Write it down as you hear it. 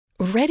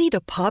Ready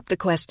to pop the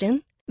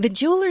question? The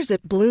jewelers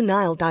at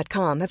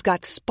BlueNile.com have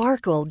got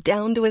sparkle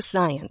down to a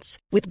science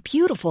with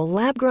beautiful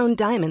lab-grown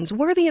diamonds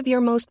worthy of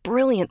your most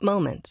brilliant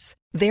moments.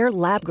 Their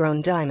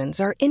lab-grown diamonds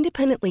are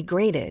independently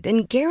graded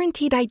and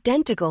guaranteed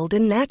identical to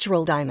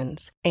natural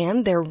diamonds,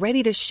 and they're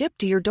ready to ship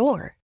to your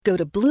door. Go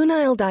to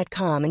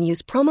BlueNile.com and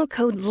use promo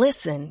code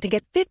LISTEN to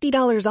get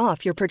 $50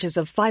 off your purchase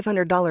of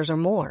 $500 or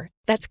more.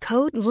 That's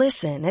code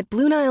LISTEN at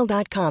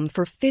BlueNile.com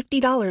for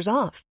 $50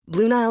 off.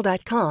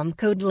 BlueNile.com,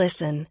 code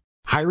LISTEN.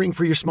 Hiring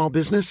for your small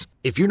business?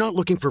 If you're not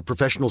looking for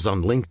professionals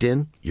on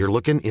LinkedIn, you're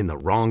looking in the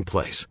wrong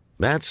place.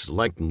 That's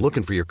like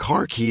looking for your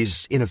car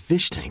keys in a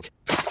fish tank.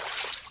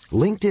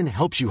 LinkedIn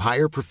helps you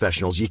hire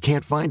professionals you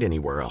can't find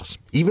anywhere else,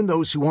 even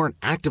those who aren't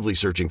actively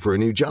searching for a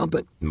new job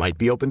but might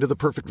be open to the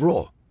perfect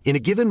role. In a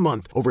given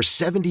month, over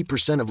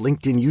 70% of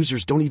LinkedIn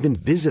users don't even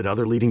visit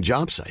other leading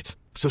job sites.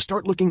 So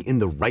start looking in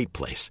the right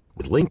place.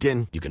 With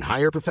LinkedIn, you can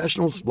hire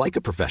professionals like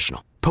a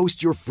professional.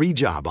 Post your free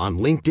job on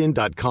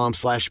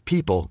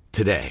linkedin.com/people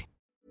today.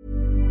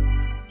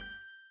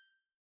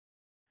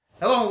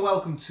 Hello and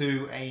welcome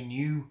to a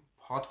new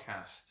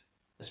podcast.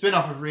 A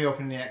spin-off of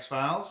Reopening the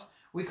X-Files.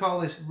 We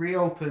call this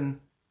Reopen ...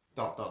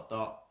 But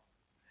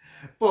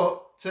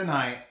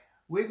tonight,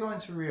 we're going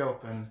to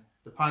reopen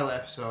the pilot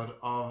episode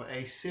of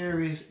a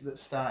series that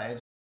started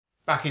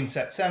back in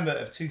September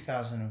of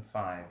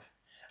 2005.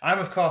 I'm,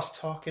 of course,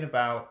 talking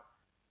about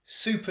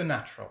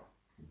Supernatural.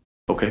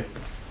 Okay.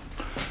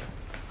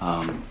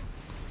 Dad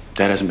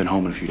hasn't been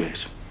home in a few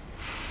days.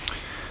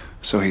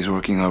 So he's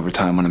working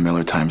overtime on a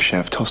Miller time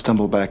shift. He'll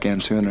stumble back in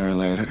sooner or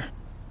later.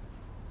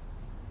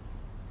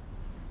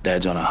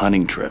 Dad's on a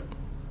hunting trip,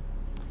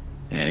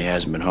 and he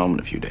hasn't been home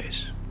in a few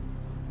days.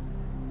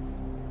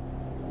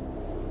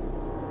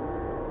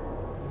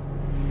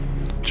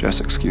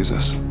 Just excuse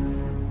us.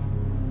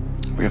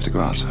 We have to go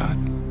outside.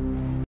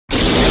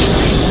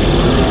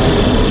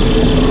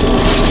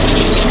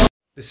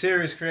 The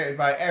series created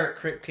by Eric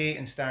Kripke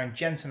and starring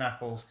Jensen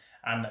Ackles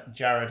and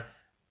Jared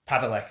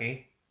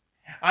Padalecki.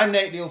 I'm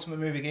Nate, the Ultimate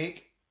Movie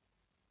Geek,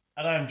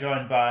 and I'm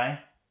joined by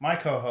my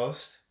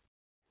co-host,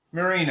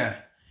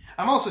 Marina.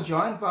 I'm also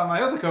joined by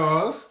my other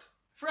co-host,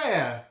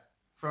 Freya,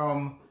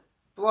 from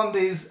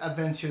Blondie's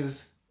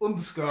Adventures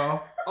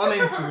 _ on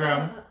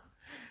Instagram.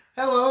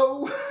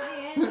 Hello!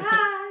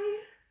 Hi!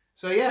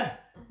 So yeah,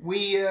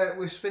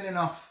 we're spinning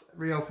off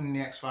Reopening the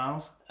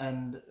X-Files,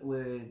 and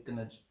we're going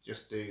to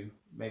just do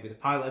maybe the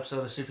pilot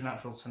episode of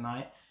Supernatural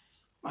tonight.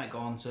 Might go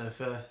on to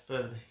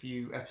further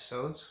few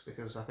episodes,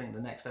 because I think the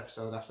next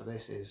episode after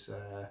this is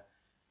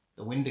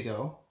the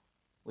Wendigo,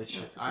 which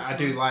I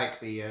do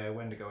like the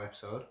Wendigo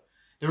episode.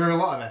 There were a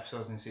lot of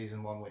episodes in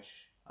season 1 which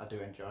I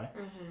do enjoy.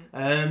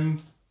 Mm-hmm.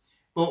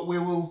 But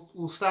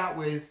we'll start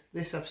with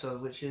this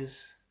episode, which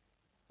is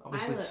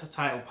obviously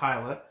titled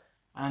Pilot,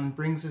 and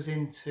brings us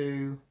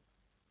into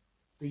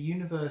the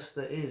universe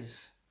that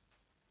is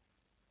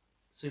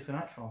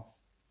Supernatural.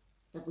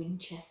 The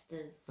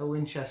Winchesters. The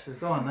Winchesters.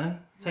 Go on then.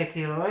 Take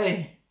it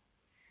away.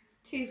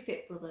 Two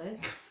fit brothers.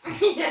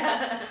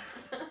 Yeah.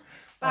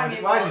 Why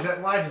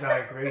did I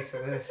agree to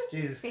this?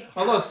 Jesus.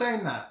 Although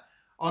saying that,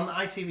 on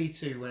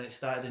ITV2 when it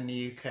started in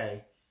the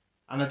UK,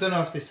 and I don't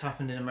know if this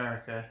happened in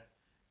America,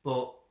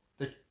 but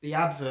the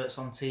adverts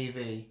on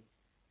TV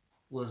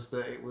was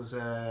that it was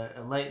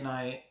a late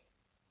night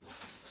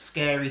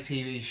scary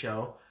TV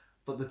show,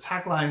 but the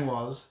tagline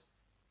was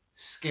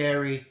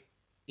 "Scary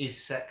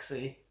is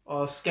sexy."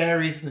 Or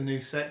Scary's the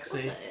new sexy.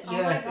 Was it? Yeah,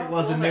 Oh my God, it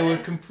was, and they love were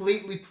it.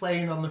 completely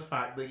playing on the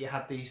fact that you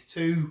had these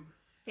two...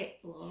 Fit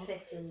blokes.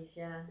 Fitties,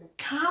 yeah.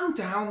 Calm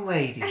down,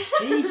 ladies.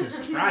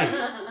 Jesus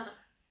Christ.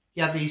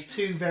 You had these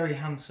two very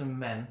handsome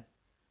men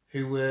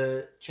who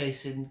were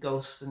chasing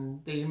ghosts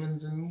and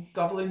demons and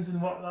goblins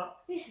and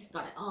whatnot. This has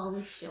got it all,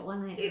 this show,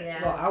 hasn't it?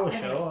 Yeah. Well, our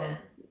show, Everything.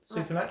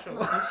 Supernatural.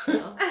 Not this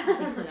show.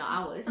 Obviously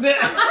not ours.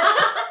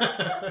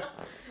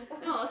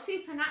 No,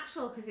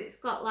 Supernatural, because it's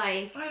got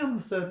like... I am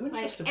the third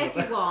Winchester brother.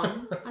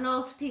 Everyone, and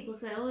also people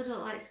say, oh, I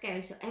don't like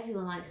scary, so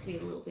everyone likes to be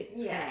a little bit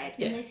scared.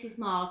 Yeah. And this is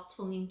more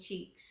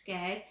tongue-in-cheek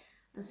scared.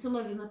 And some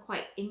of them are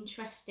quite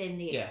interesting.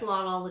 They Yeah. explore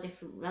all the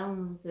different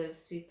realms of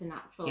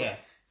Supernatural. Yeah.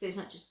 So it's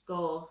not just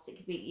ghosts, it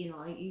could be,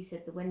 like you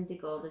said, the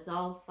Wendigo, there's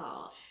all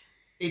sorts.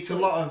 It's So a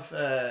lot of...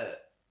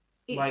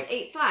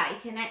 It's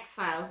like an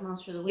X-Files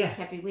Monster of the Week Yeah.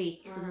 every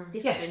week. So there's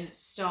different Yes.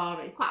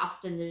 stories. Quite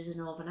often there's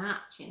an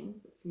overarching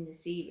from the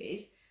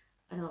series,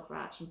 an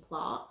overarching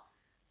plot.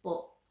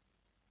 But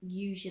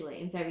usually,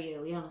 and very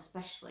early on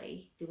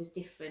especially, there was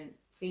different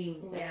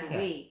themes every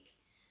week.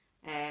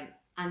 And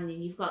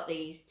then you've got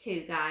these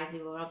two guys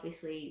who are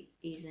obviously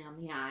easy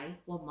on the eye,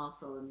 one more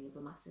so than the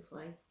other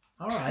massively.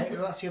 All right,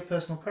 well, that's your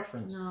personal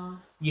preference. No.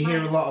 You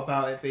hear a lot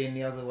about it being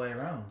the other way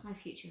around. My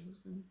future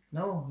husband.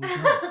 No, he's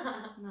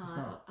not. No, It's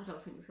not. I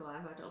don't think so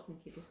either. I don't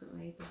think he'd look at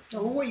me. But,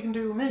 Oh, well, what you can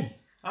do with me?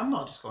 I'm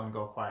not just going to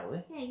go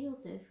quietly. yeah, you'll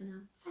do for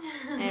now.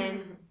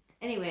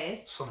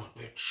 Anyways, Son of a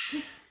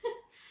bitch.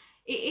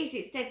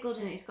 it's dead good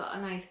and it's got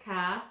a nice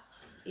car.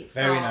 It's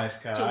Very got nice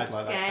car. jump I'd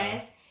like that car.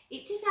 scares.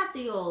 It did have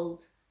the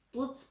old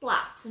blood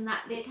splats and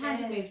that. They It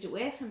kind of did. moved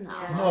away from that.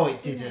 Yeah. a No, lot, it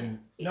didn't.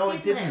 It No, did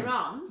it didn't. later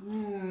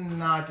on.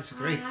 No, I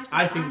disagree. I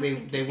I think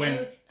think they it went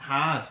did.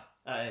 hard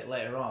at it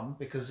later on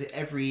because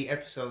every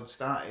episode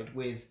started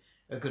with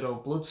a good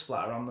old blood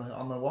splatter on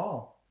the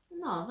wall.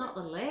 No, not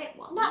the late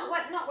ones.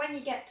 Not when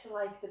you get to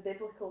like the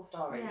biblical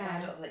stories. Yeah,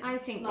 I don't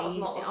think. they Not as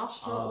used it much.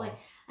 off totally. Oh.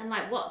 And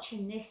like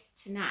watching this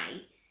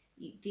tonight,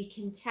 they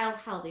can tell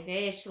how they've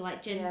aged. So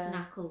like Jensen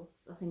Ackles,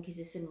 I think is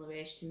a similar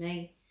age to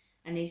me,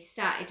 and he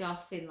started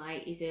off in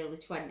like his early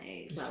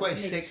 20s. He's well,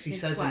 26. He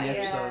says in the mid-20s.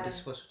 episode Yeah. he's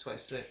supposed to be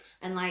 26.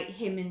 And like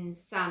him and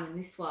Sam in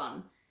this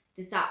one,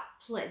 there's that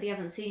they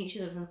haven't seen each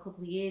other for a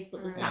couple of years,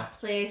 but there's that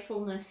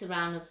playfulness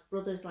around of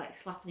brothers like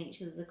slapping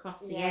each other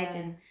across the head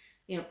and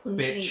punching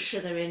Bitch. each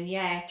other and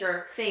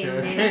Jerk. saying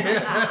Jerk. names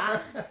like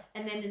that.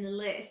 And then in the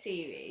later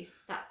series,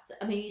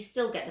 you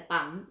still get the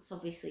bants,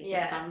 obviously you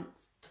get the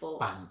bants, but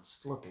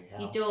Bants, bloody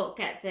hell. you don't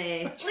get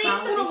the Leave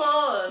them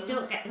alone. You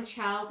don't get the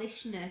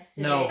childishness.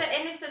 No. It's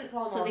the innocence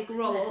almost. So they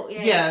grow up,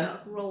 Yeah. sort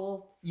of grow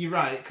up. You're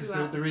right, because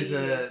throughout there the is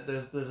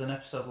series. there's an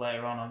episode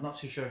later on. I'm not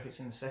too sure if it's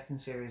in the second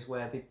series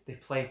where they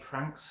play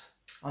pranks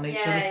on each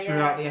Yeah, other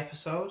throughout the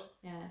episode,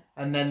 Yeah.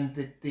 and then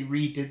they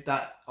redid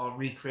that or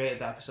recreated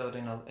that episode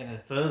in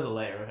a further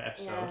later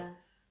episode. Yeah.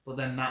 But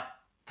then that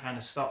kind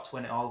of stopped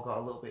when it all got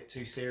a little bit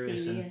too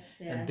serious,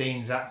 and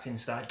Dean's acting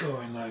started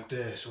going like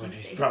this when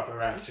he's proper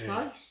acting. His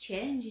voice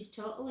changes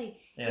totally.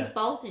 Yeah. His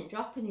balls didn't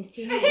drop in his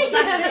teenage Well, years.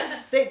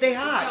 that's it. They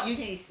are. Dropped in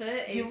his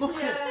 30s.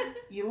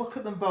 You look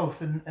at them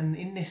both, and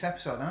in this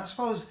episode, and I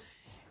suppose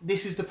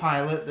this is the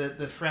pilot,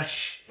 the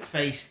fresh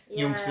faced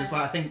youngsters.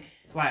 Like I think,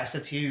 like I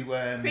said to you,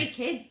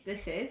 Pre-kids,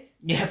 this is.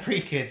 yeah,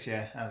 pre-kids,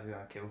 yeah,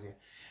 that kills you.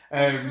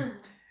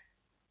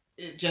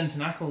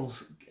 Jensen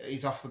Ackles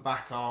is off the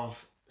back of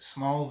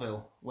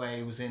Smallville, where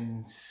he was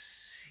in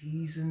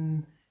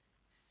season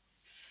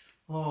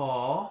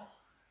 4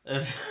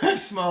 of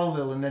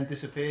Smallville and then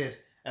disappeared.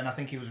 And I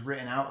think he was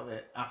written out of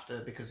it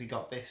after because he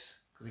got this,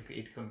 because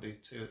he couldn't do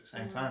 2 at the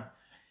same time.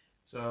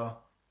 So,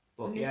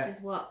 but And this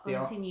is what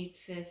continued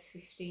for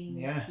 15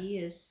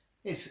 years.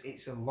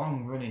 It's a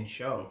long running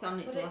show. It's on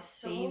its But last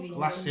it's so series. good.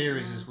 Last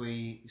series as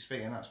we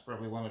speak, and that's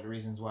probably one of the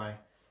reasons why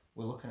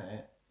we're looking at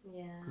it.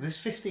 Yeah. Because it's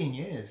 15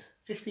 years.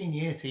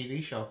 15-year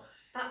TV show.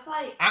 That's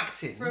like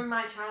Acting. from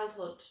my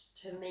childhood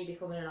to me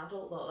becoming an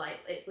adult though. Like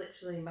it's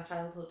literally my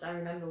childhood. I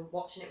remember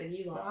watching it with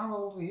you lot. How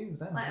old were you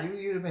then? Like,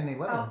 You'd have been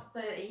 11. I was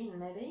 13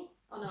 maybe.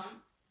 Or no?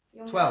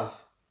 Younger. 12.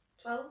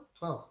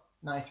 12?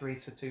 93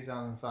 to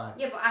 2005.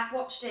 Yeah, but I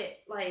watched it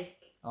like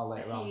Oh,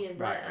 later a few on. years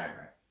Right.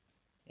 later.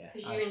 Yeah.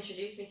 because you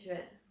introduced me to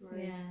it.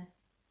 Marie.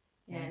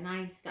 Yeah, and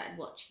I started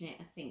watching it,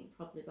 I think,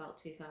 probably about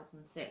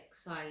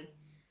 2006.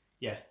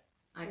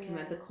 I can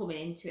remember coming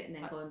into it and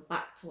then going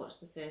back to watch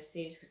the first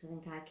series because I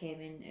think I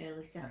came in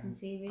early second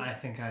series. I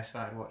think I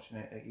started watching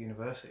it at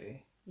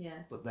university. Yeah.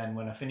 But then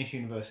when I finished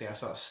university, I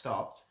sort of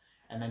stopped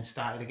and then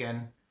started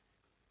again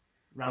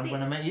round But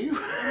when I met you.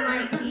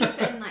 And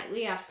even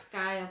we have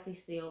Sky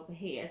obviously over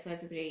here, so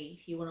everybody,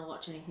 if you want to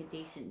watch anything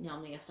decent,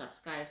 normally you have to have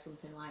Sky or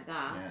something like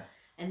that. Yeah.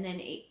 And then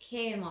it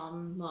came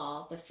on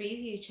more the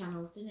Freeview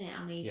channels, didn't it?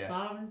 On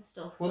E4 and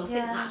stuff. Well, so I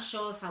think that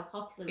shows how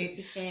popular it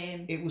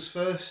became. It was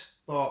first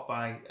bought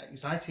by, it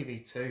was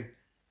ITV2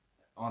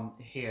 on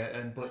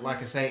here, but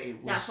like I say, it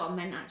was... That's what I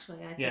meant actually,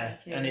 ITV2. Yeah,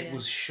 and it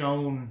was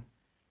shown,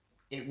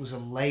 it was a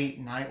late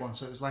night one,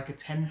 so it was like a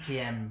 10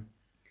 p.m.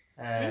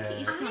 I think it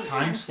used to be on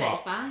time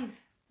slot. 10:35.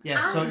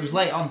 Yeah, so it was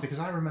late on because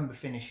I remember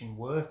finishing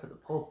work at the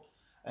pub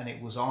and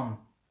it was on.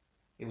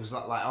 It was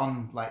like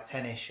on like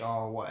 10ish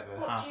or whatever,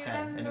 What, half do you 10,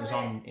 and it remember was it?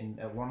 on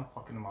at 1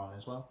 o'clock in the morning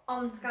as well.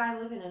 On Sky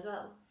Living as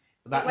well.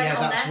 But It went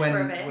on that's there when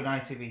for a bit.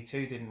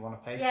 ITV2 didn't want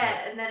to pay for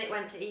Yeah, it. and then it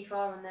went to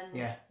E4 and then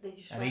Yeah, they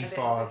just and went a bit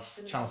E4, rubbish,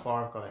 didn't Channel they?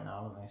 4 have got it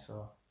now, haven't they?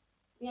 So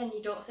Yeah, and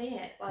you don't see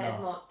it No.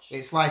 as much.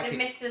 it's like They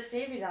missed a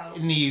series out.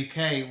 in the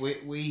UK,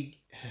 we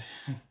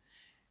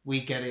we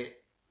get it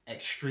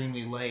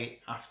extremely late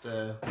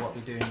after what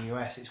they do in the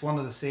US. It's one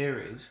of the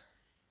series.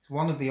 It's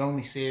one of the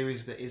only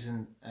series that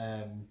isn't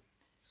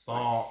It's like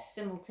bought,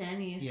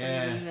 simultaneous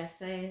Yeah. in the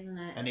USA, isn't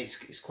it? and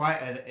it's quite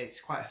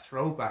a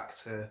throwback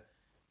to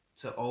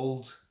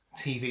old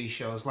TV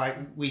shows. Like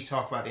we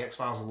talk about the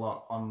X-Files a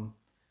lot on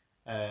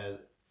the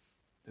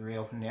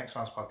Reopening the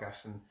X-Files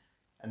podcast,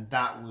 and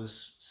that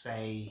was,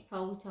 say, That's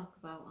all we talk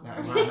about on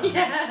Yeah, the right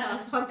now.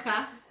 X-Files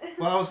podcast.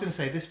 well, I was going to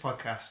say this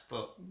podcast,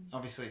 but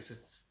obviously it's a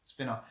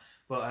spin-off.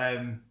 But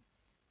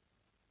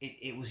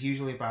it was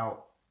usually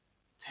about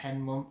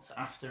 10 months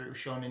after it was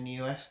shown in the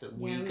US that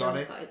we got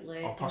always it,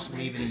 late, or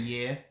possibly didn't we? even a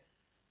year.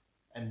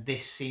 And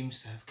this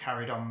seems to have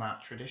carried on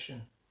that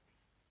tradition.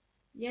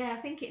 Yeah,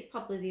 I think it's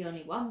probably the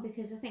only one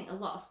because I think a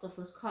lot of stuff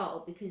was caught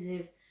up because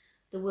of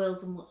the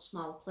world's a much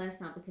smaller place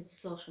now because of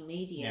social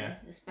media,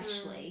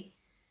 especially.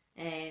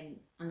 And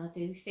I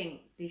do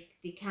think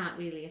they can't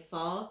really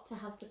afford to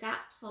have the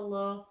gaps,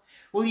 although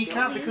Well, you don't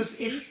can't really because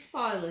see if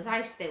spoilers.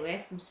 I stay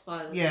away from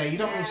spoilers. you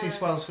don't really see Yeah.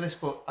 spoilers for this,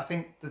 but I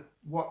think that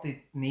what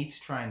they need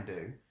to try and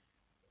do,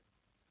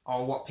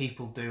 or what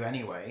people do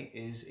anyway,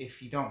 is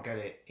if you don't get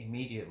it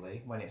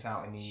immediately when it's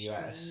out in the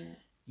US, Stream it.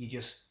 you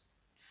just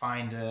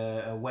find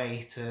a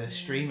way to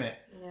stream it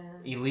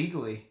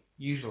illegally,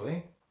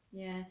 usually.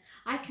 Yeah,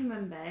 I can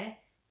remember,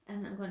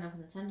 and I'm going off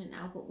on a tangent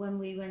now, but when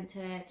we went to,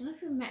 I don't know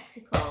if we were in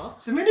Mexico.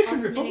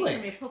 Dominican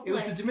Republic. It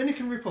was the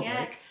Dominican Republic.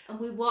 Yeah, and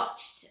we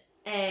watched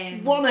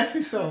one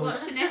episode. We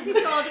watched an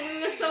episode and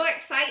we were so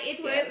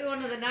excited, weren't we,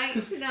 one of the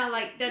nights in our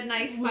like dead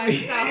nice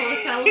 5-star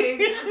hotel room.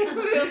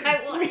 We were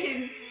like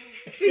watching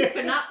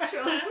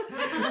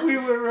Supernatural. We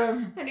were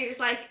and it was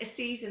like a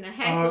season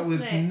ahead.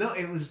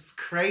 It was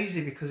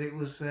crazy because it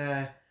was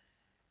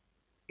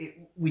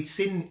we'd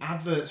seen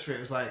adverts for it.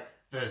 It was like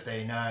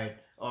Thursday night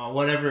or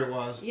whatever it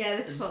was. Yeah,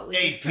 they're totally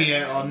 8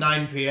 p.m. or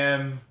 9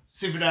 p.m.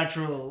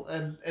 Supernatural,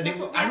 and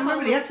I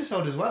remember the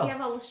episode as well. They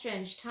have all the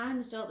strange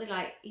times, don't they?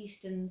 Like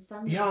Eastern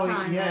Standard Time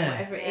or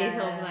whatever it is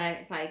over there.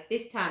 It's like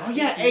this time. Oh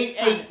yeah,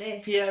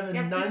 8 p.m.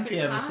 and 9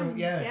 p.m. Times, or something.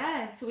 Yeah.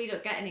 Yeah, so we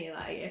don't get any of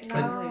that here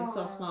because we were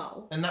so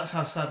small. And that's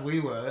how sad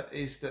we were.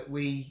 Is that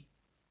we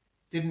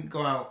didn't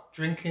go out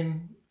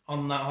drinking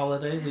on that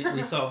holiday.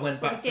 We sort of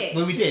went back. We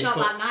did. Not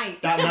but that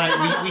night. That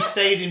night we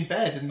stayed in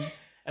bed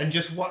and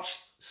just watched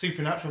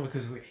Supernatural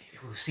because we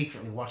were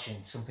secretly watching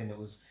something that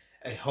was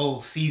a whole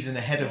season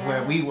ahead of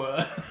where we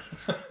were.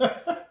 So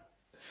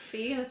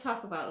you're going to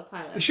talk about the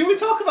pilot episode? Should we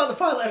talk about the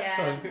pilot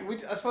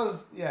episode? I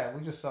suppose,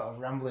 we're just sort of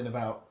rambling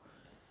about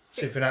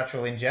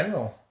Supernatural in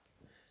general.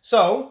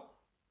 So,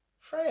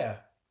 Freya,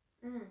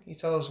 can you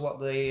tell us what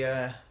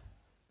the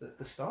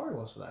story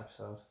was for that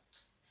episode?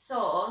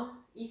 So,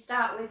 you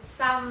start with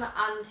Sam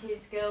and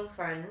his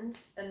girlfriend,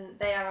 and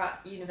they are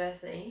at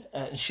university.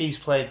 And she's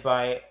played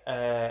by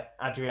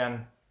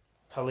Adrienne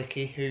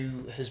Palicki,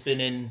 who has been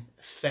in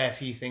a fair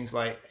few things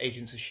like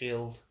Agents of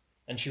S.H.I.E.L.D.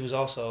 And she was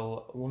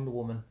also Wonder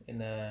Woman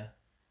in a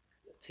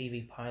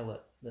TV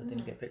pilot that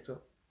didn't get picked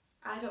up.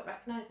 I don't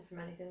recognise her from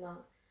anything though.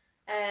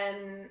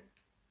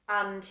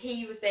 And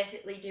he was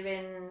basically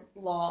doing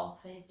law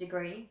for his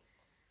degree.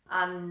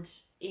 And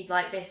he'd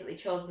like basically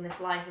chosen this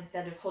life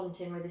instead of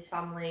hunting with his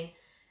family.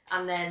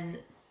 And then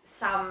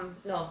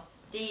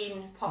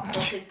Dean pops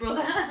up, his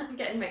brother. I'm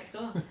getting mixed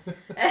up.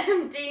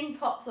 Dean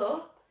pops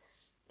up.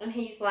 And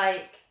he's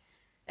like,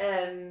 I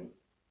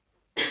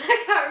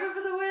can't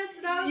remember the words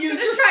now. You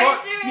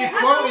quoted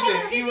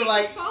it. You were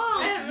like,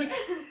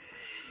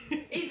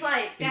 he's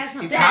like,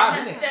 it's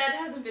hard, isn't it? Dad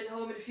hasn't been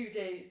home in a few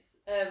days.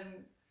 I've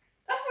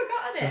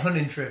forgotten it. A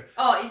hunting trip.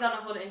 Oh, he's on a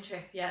hunting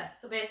trip, yeah.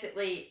 So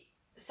basically,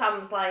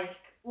 Sam's like,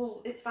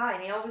 well, it's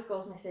fine. He always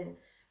goes missing.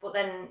 But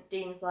then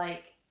Dean's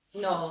like,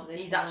 no,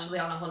 he's actually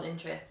on a hunting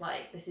trip.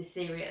 Like, this is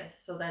serious.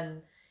 So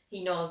then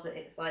he knows that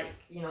it's like,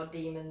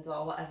 demons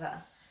or whatever.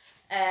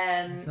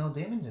 There's no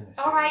demons in this.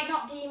 All right,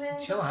 not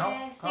demons. Chill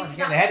out. You're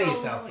getting ahead of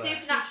yourself.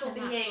 Supernatural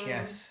beings.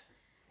 Yes.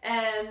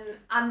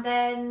 And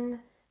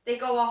then they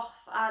go off,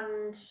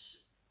 and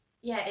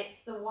it's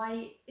the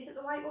white. Is it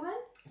the white woman?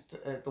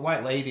 It's the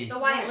white lady. The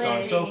white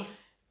lady. So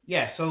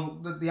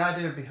the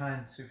idea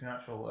behind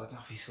Supernatural,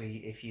 obviously,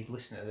 if you'd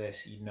listen to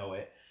this, you'd know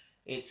it.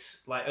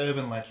 It's like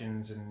urban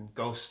legends and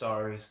ghost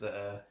stories that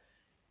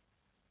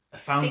are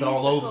found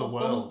all over the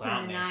world,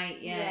 aren't they?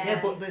 Yeah,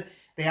 but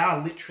they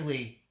are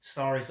literally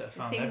stories that are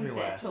found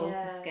everywhere. That are told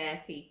to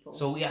scare people.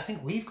 So I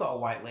think we've got a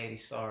white lady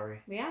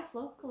story. We have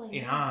locally.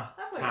 In our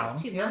town.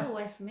 2 miles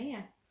away from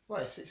here.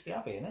 Well, it's the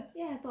Abbey, isn't it?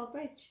 Yeah, Bow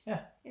Bridge.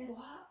 Yeah.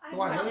 What? I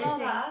White did not know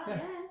lady. that.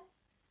 Yeah.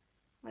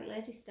 White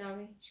lady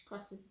story. She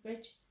crosses the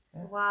bridge.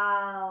 Yeah.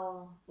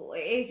 Wow. But what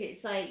it is,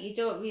 it's like you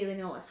don't really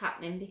know what's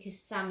happening because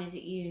Sam is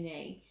at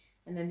uni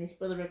and then this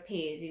brother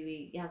appears who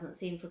he hasn't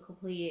seen for a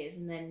couple of years,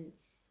 and then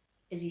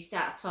as he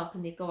starts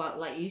talking, they go out,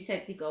 like you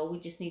said, they go, we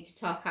just need to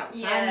talk outside.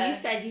 Yeah. And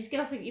you said his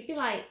girlfriend, you'd be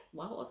like,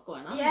 wow, what's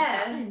going on? Yeah.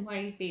 What's happening?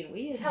 Why he's being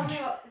weird? Tell me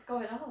what's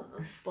going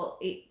on. But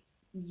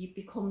it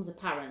becomes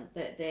apparent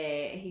that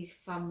his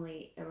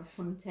family are a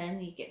hunter,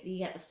 and you get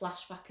the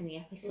flashback in the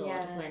episode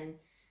of when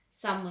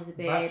Sam was a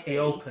baby. That's the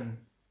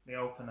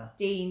opener.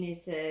 Dean is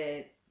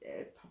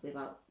probably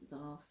about, I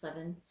don't know,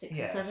 6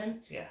 or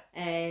 7. Yeah.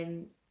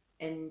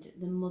 And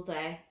the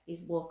mother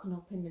is woken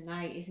up in the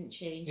night, isn't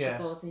she? And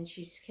she goes and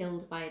she's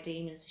killed by a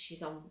demon, so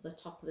she's on the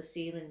top of the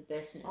ceiling,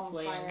 bursting into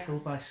flames. She's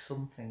killed by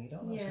something. You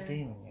don't know it's a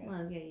demon yet.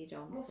 Well, yeah, you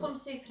don't. Well, some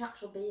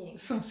supernatural being.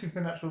 Some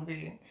supernatural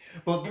being.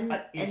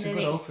 But it's a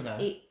good opener.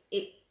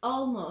 It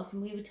almost,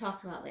 and we were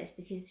talking about this,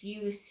 because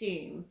you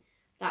assume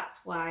that's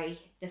why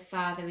the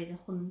father is a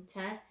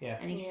hunter. Yeah.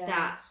 And he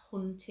starts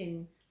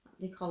hunting.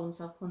 They call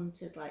themselves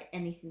hunters, like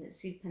anything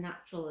that's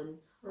supernatural and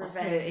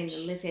hurting the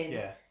living.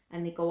 Yeah.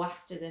 And they go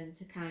after them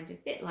to kind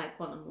of, bit like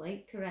Quantum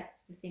Leap, correct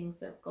the things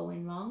that are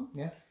going wrong.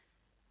 Yeah.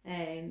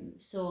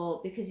 So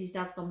because his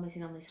dad's gone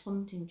missing on this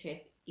hunting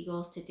trip, he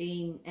goes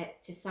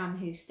to Sam,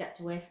 who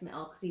stepped away from it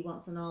all because he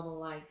wants a normal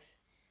life.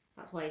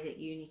 That's why he's at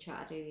uni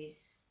trying to do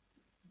his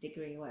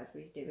degree or whatever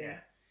he's doing. Yeah.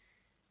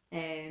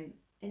 And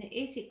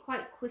it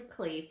quite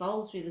quickly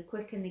evolves really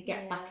quick, and they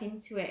get back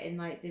into it, and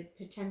like they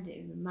pretend to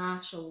be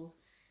marshals,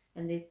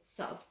 and they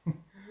sort of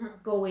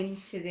go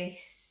into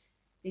this.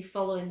 They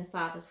follow in the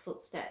father's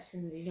footsteps,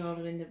 and they know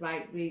they're in the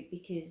right route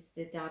because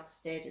the dad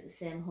stayed at the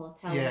same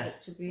hotel with up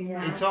to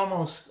Broomhouse. It's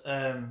almost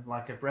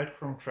like a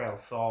breadcrumb trail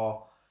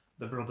for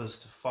the brothers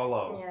to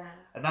follow. Yeah.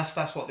 And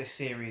that's what this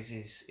series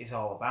is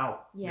all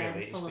about. Yeah,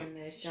 really. following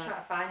the Just try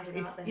to find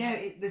him, aren't they?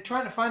 Yeah, they're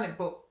trying to find it,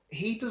 but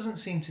he doesn't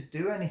seem to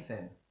do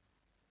anything.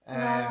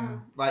 No.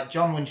 Like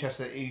John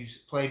Winchester, who's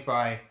played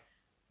by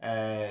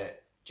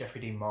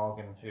Jeffrey Dean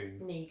Morgan, who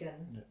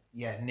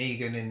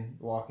Negan in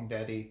Walking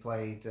Dead. He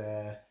played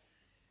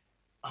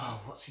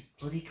what's he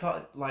bloody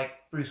called? Like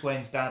Bruce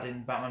Wayne's dad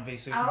in Batman v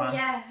Superman. Oh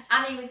yeah,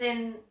 and he was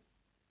in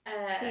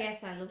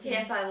P.S. I Love You.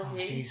 P.S. I Love Oh,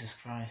 You. Jesus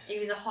Christ. He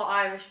was a hot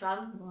Irish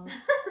man. Wow.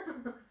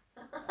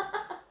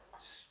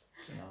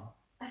 You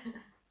know,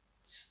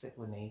 stick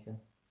with Negan.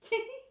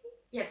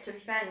 Yeah, to be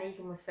fair,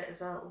 Negan was fit as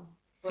well.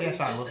 But P.S.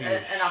 he I was Love just You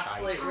an is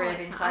absolute shite.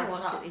 raving I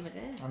watched psychopath. it the other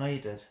day. I know you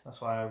did.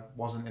 That's why I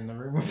wasn't in the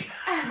room with you.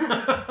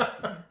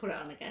 Put it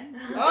on again.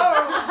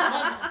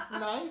 Oh,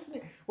 nice. Isn't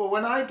it? Well,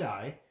 when I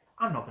die,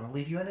 I'm not going to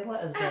leave you any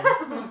letters then.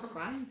 That's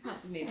fine.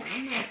 Can't be moving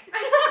on there.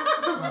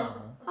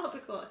 Oh. I'll be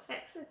going to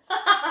Texas.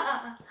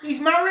 He's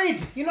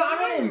married. You're not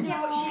having him.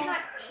 Yeah, but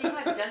she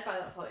might be dead by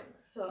that point.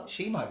 So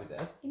She might be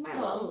dead. You might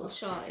want a little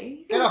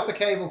shorty. Get off the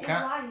cable, his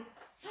cat.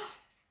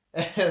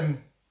 wife,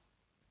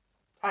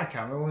 I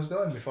can't remember where I was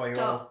going before you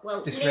all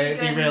Negan.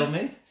 derailed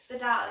me. the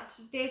dad.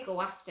 They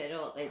go after,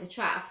 don't they? They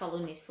try to follow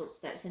in his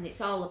footsteps, and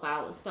it's all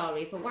about the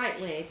story of a white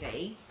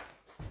lady,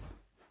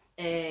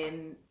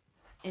 and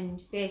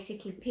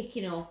basically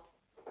picking up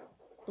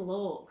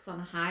blokes on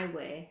a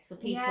highway, so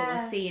people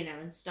Yeah. are seeing her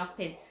and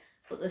stopping.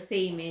 But the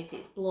theme is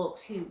it's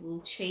blokes who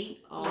will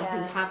cheat or who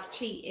Yeah. have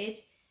cheated,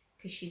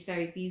 because she's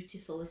very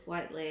beautiful, this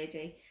white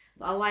lady.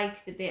 But I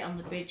like the bit on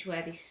the bridge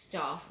where they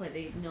stop, where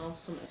they know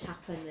something had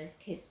happened, the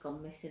kid's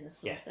gone missing or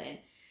something.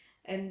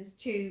 And there's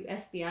two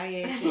FBI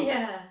agents,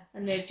 Yeah.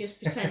 and they've just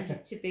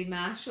pretended to be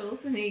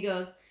marshals, and he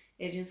goes,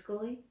 Agent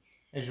Scully?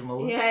 Adrian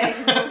Muller. Yeah,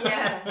 Agent Scully.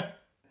 Yeah.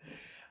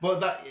 But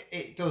that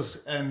it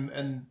does, and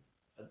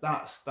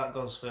that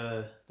goes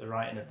for the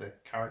writing of the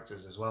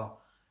characters as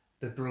well.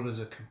 The brothers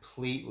are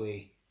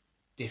completely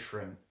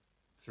different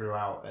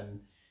throughout, and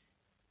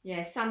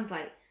Yeah, Sam's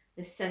like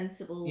the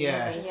sensible,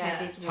 Yeah.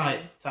 level-headed one.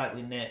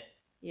 tightly knit.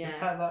 Yeah,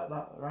 Tight, that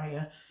right,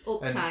 yeah.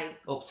 uptight.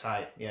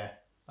 Uptight, yeah.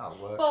 That'll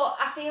work. But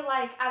I feel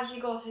like as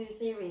you go through the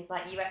series,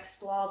 like you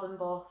explore them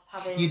both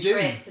having You do.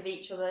 traits of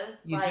each other's.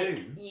 You like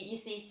do. You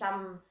see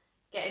Sam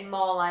getting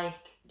more like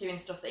doing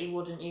stuff that he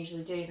wouldn't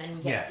usually do, and then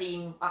you get Yeah.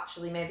 Dean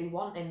actually maybe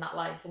wanting that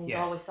life, and he's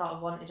Yeah. always sort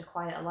of wanted a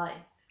quieter life,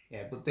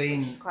 Yeah, but Dean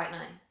which is quite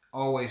nice.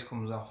 always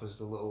comes off as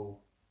the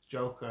little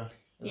joker.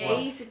 as Yeah, well.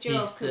 he's a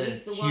joker.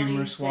 He's the one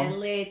humorous who's one. the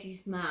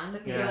ladies' man. The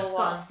He's pure got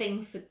one. a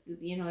thing for,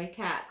 he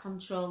can't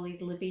control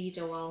his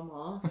libido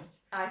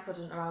almost. I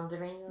couldn't around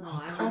him either. No,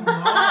 I Come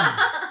wouldn't.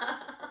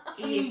 on.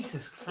 He is-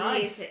 Jesus He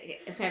Christ.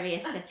 is a very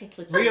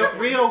aesthetically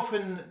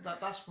Reopen.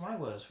 That's my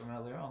words from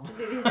earlier on.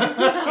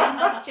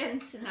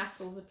 Jensen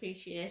Ackles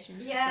Appreciation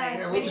Yeah,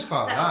 Society. we'll we just need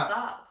call to it set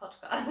up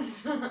that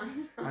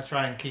podcast. I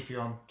try and keep you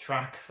on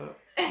track for.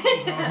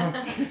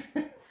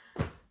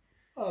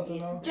 I don't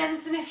know.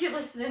 Jensen, if you're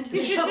listening to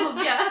this, I love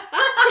you.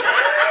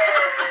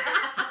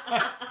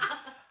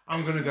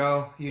 I'm gonna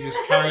go. You just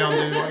carry on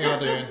doing what you're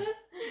doing.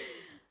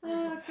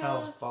 Oh,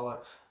 Hell's God.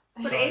 bollocks.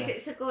 But Sorry.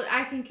 it's a good.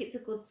 I think it's a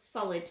good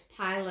solid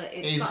pilot.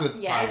 It is got good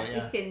yeah, pilot, yeah.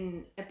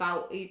 everything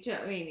about you. Do you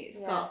know what I mean? It's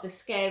Yeah. got the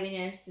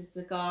scariness. There's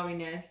the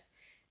goriness.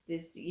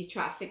 There's you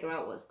try to figure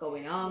out what's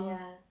going on.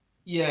 Yeah.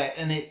 Yeah,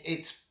 and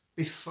it's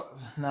before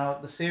now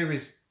the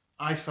series.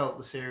 I felt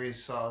the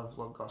series sort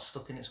of got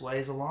stuck in its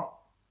ways a lot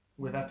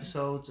with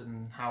episodes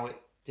and how it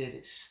did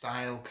its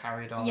style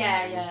carried on.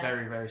 Yeah, and it was yeah.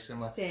 very very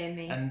similar.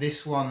 Samey. And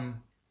this one,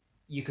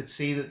 you could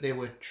see that they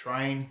were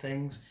trying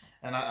things,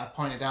 and I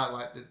pointed out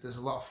like that there's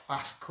a lot of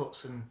fast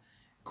cuts and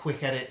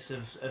quick edits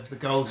of the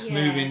ghost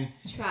moving.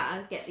 Try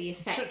to get the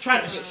effect.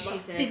 Trying of to which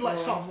she's a be like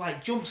sort of ghost.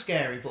 like jump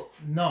scary, but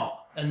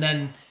not. And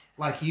then,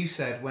 like you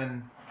said,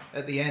 when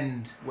at the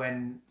end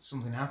when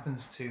something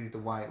happens to the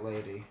white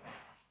lady,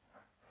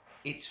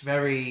 it's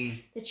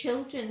very The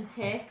children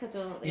take her,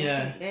 don't they?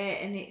 Yeah. I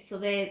think and it's so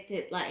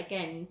they like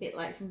again, a bit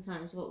like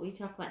sometimes what we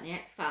talk about in the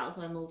X-Files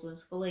where Mulder and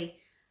Scully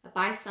are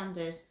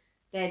bystanders.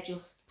 They're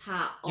just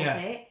part of Yeah.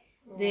 it.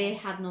 They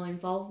had no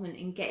involvement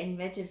in getting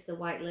rid of the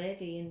white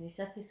lady in this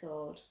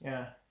episode.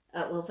 yeah.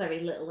 Well,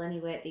 very little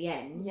anyway at the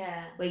end.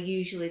 Yeah. Where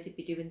usually they'd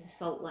be doing the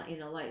salt, like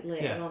like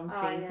later Yeah. on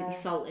Oh, scenes, they'd yeah. be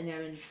salting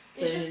her and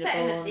It's burning just her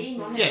setting the bones scene, and-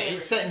 wasn't Yeah, it?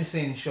 it's setting the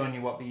scene and showing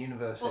you what the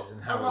universe But is and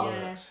a how lot,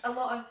 it works. a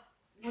lot of,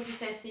 would you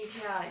say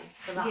CGI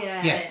for that?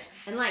 Yeah. Yes.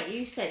 And like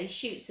you said, he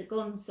shoots a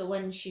gun, so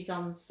when she's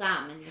on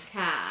Sam in the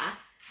car,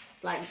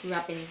 like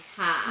grabbing his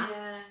hat,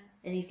 Yeah.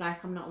 and he's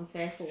like, "I'm not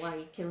unfaithful. Why are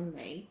you killing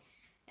me?"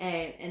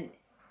 And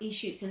he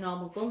shoots a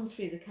normal gun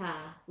through the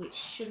car, which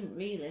shouldn't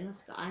really, unless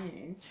it's got iron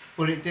in.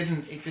 But it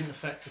didn't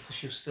affect her because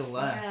she was still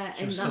there. Yeah,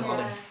 She was and still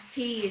that- got him.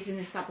 He is an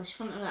established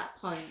hunter at that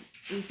point.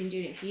 He's been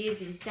doing it for years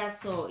with his dad,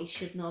 so he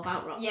should know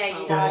about rock Yeah,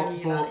 salt. you But,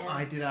 argue but that, yeah.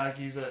 I did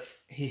argue that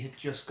he had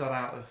just got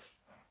out of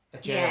a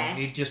jail. Yeah,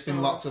 He'd just been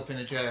of locked course. up in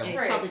a jail. It's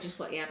True. probably just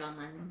what he had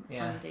on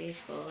Yeah. Andy, I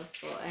suppose.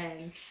 But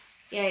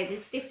yeah,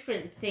 there's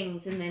different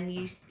things, and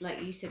then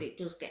like you said, it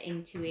does get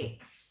into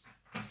its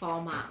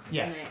format, doesn't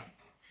Yeah. it?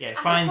 Yeah, it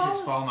I finds its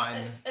suppose format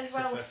in as the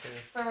well first series.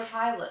 for a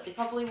pilot. They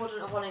probably wouldn't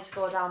have wanted to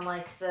go down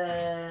like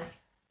the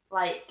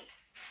like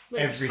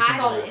Well, it's Every pilot,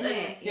 single- salt isn't and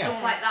it? stuff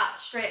Yeah. like that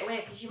straight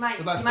away because you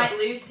might That's-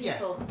 lose yeah.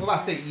 people. Well,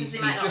 that's it. Because they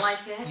might not just,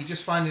 like it. You're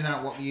just finding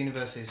out what the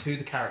universe is, who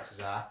the characters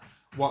are,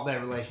 what their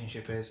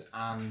relationship is,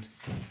 and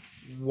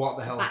what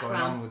the hell's going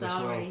on with this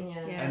world.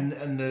 Yeah. Yeah.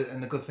 And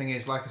the good thing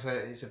is, like I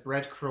said, it's a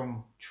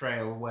breadcrumb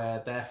trail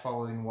where they're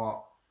following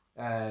what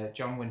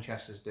John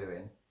Winchester's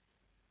doing,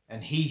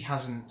 and he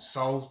hasn't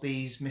solved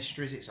these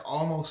mysteries. It's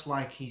almost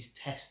like he's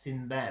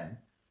testing them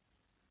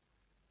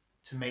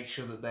to make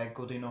sure that they're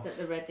good enough That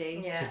they're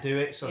ready. Yeah. to do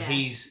it. So Yeah.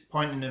 he's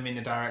pointing them in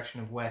a direction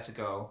of where to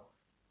go,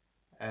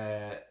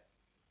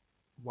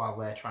 while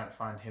they're trying to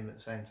find him at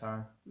the same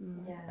time.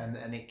 Mm. Yeah.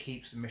 And it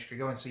keeps the mystery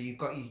going. So you've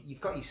got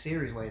your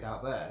series laid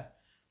out there,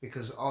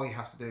 because all you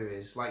have to do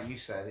is, like you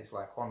said, it's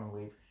like Quantum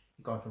Leap.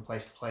 You're going from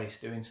place to place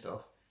doing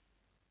stuff.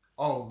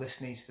 All this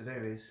needs to do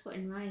is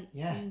Putting right.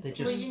 Yeah, things they that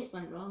just- once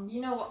went wrong.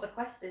 You know what the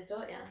quest is,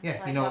 don't you? yeah,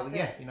 Like, you know that's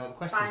yeah, it. you know the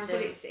quest Find is.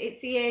 But it.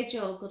 it's the age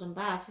old good and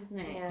bad, isn't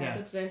it? Yeah.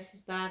 Good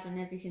versus bad, and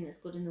everything that's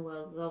good in the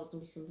world, there's always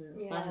going to be something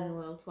that's bad in Yeah. the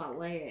world to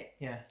outweigh it.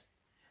 Yeah,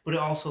 but it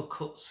also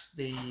cuts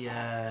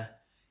the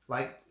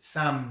like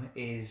Sam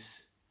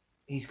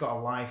he's got a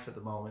life at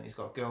the moment. He's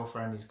got a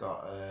girlfriend. He's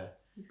got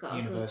He's got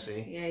University.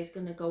 A good, yeah, he's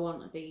going to go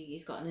on to be.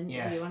 He's got an interview,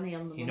 Yeah. hasn't he,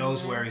 on the he Monday.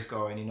 knows where he's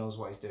going. He knows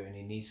what he's doing.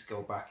 He needs to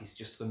go back. He's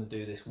just going to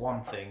do this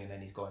one thing, and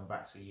then he's going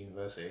back to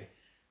university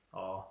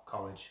or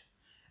college.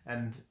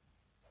 And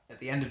at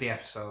the end of the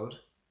episode,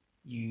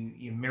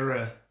 you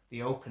mirror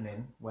the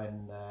opening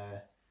when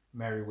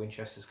Mary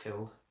Winchester's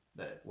killed,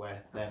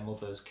 where their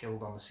mother's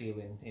killed on the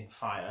ceiling in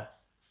fire,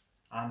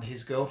 and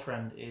his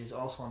girlfriend is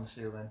also on the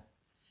ceiling,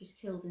 She's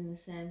killed in the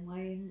same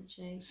way, isn't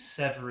she?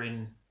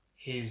 severing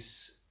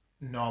his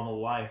normal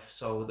life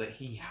so that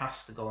he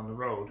has to go on the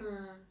road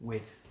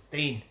with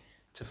Dean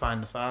to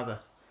find the father.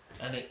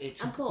 And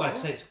it's And like I Paul,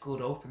 say, it's a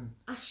good open.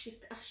 Ask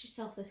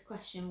yourself this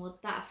question: would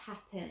that have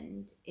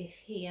happened if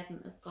he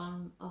hadn't have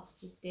gone off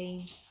with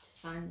Dean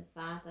to find the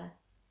father?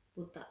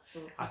 Would that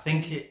still have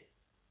happened?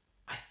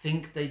 I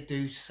think they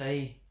do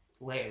say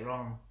later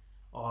on,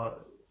 or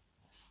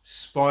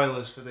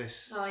spoilers for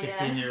this Oh, yeah.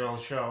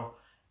 15-year-old show,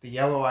 the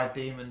yellow-eyed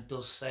demon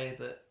does say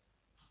that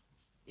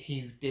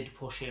he did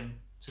push him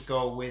to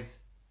go with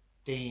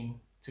Dean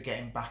to get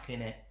him back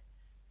in it,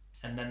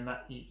 and then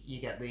that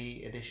you get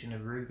the addition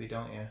of Ruby,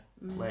 don't you,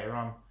 later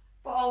on?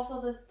 But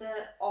also there's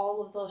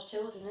all of those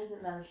children,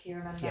 isn't there, if you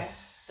remember?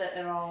 Yes. That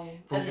are all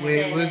But at the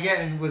we're same age.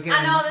 getting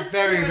I know, there's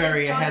very too many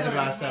very ahead of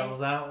spoilers.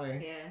 ourselves, aren't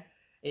we? Yeah.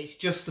 It's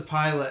just the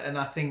pilot, and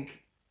I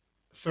think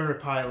for a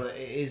pilot,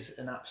 it is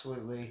an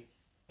absolutely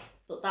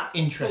But that's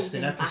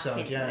interesting pulls him back episode,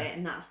 into yeah. it,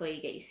 and that's where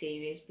you get your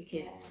series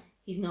because Yeah.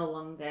 he's no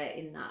longer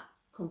in that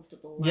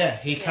comfortable life. Yeah,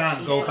 he can't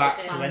she's go got back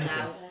it to planned anything.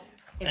 out.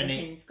 And it-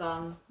 Everything's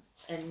gone,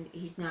 and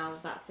he's now,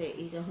 that's it,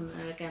 he's a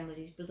hunter again with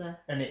his brother.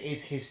 And it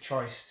is his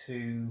choice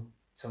to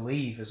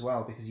leave as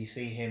well, because you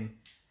see him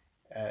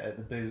at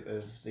the boot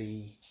of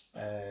the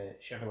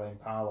Chevrolet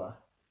Impala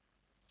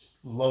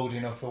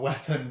loading up a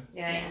weapon,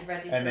 Yeah, he's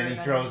ready. and for then he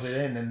revenge. throws it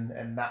in,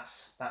 and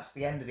that's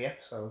the end of the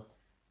episode.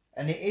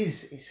 And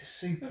it's a Look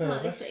superb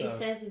what episode. he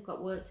says, we've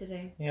got work to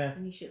do, Yeah.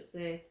 and he shuts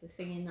the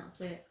thing in, that's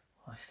it.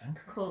 I think.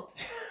 Cut.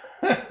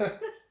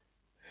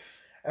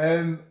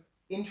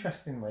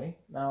 Interestingly,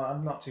 now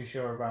I'm not too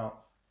sure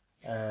about.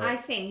 I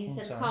think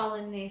instead sorry. of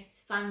calling this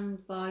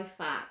fanboy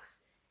facts,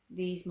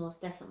 these most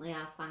definitely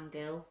are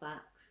fangirl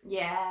facts.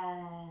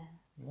 Yeah.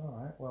 All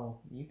right.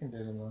 Well, you can do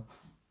them then.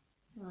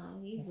 Well,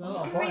 you Oh,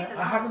 wrote can boy, read them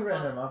I haven't out,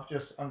 written but-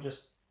 them. I'm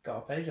just got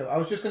a page of. I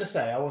was just going to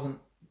say I wasn't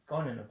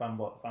going into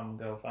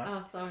fangirl facts.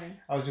 Oh, sorry.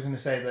 I was just going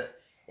to say that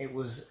it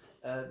was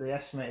the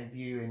estimated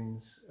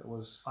viewings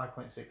was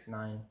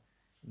 5.69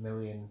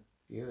 million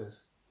viewers,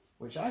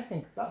 which I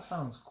think that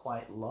sounds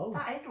quite low.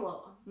 That is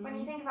low. When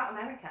you think about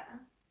America.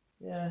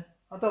 Yeah,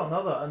 I don't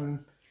know that, and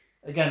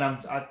again,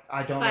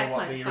 I don't know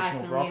what the 5.5 original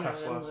million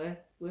broadcast of them was. were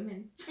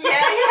women.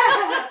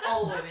 Yeah.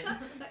 All women.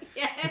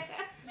 Yeah.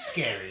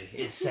 Scary,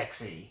 it's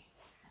sexy.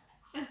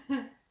 I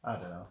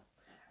don't know.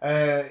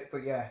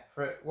 But yeah,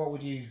 what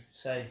would you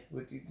say?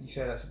 Would you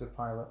say that's a good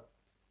pilot?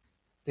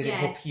 Did it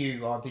Yeah. hook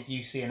you, or did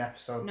you see an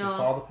episode No,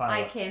 before the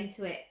pilot? I came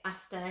to it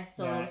after.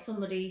 So Right.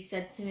 somebody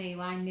said to me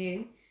who I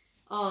knew,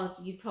 oh,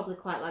 you'd probably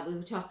quite like, we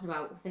were talking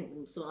about, I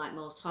think something like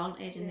Most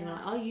Haunted, and they were Yeah.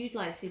 like, oh, you'd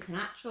like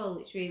Supernatural,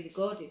 it's really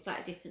good, it's like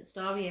a different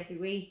story every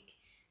week,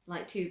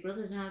 like two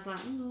brothers, and I was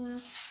like,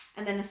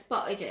 and then I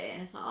spotted it,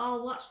 and I thought, oh,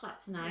 I'll watch that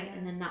tonight, Yeah.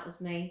 and then that was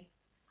me.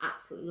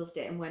 Absolutely loved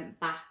it, and went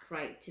back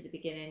right to the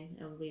beginning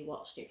and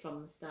rewatched it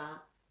from the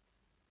start.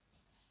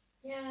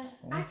 Yeah.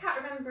 I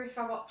can't remember if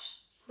I watched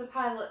the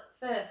pilot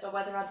first or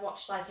whether I'd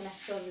watched like an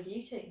episode with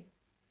you two.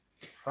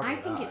 Probably I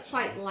think that, it's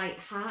quite actually.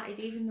 light-hearted,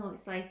 even though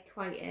it's like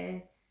quite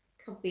a,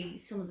 could be,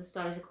 some of the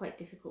stories are quite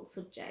difficult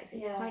subjects.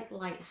 It's Yeah. quite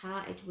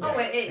light-hearted with Oh,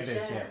 it. it is. It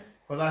is, yeah. yeah.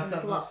 Well, that's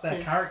There's their lots of-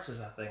 characters,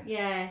 I think,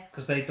 Yeah,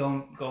 because they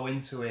don't go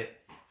into it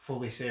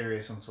fully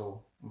serious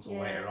until until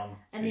later on.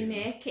 And they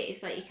make it,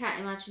 it's like you can't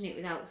imagine it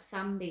without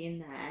Sam being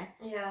there.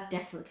 Yeah.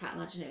 Definitely can't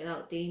imagine it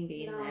without Dean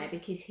being No. there,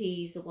 because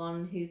he's the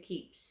one who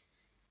keeps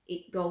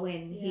it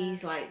going. Yeah.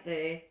 He's like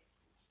the,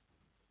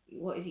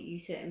 what is it you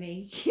said to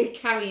me?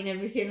 Carrying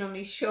everything on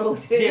his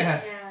shoulders.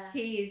 Yeah. Yeah.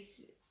 He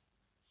is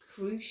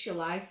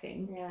crucial, I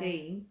think, Yeah.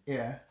 Dean.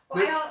 Yeah.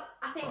 But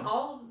I think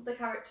all of the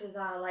characters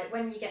are like,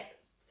 when you get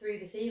through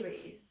the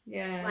series,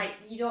 Yeah. like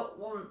you don't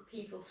want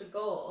people to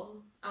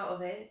go out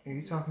of it. Who are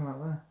you talking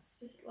about there?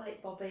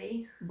 Like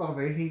Bobby.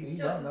 Bobby, he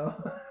don't know.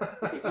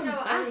 You know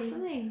what I mean?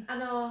 Doesn't he? I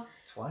know.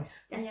 Twice.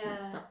 Definitely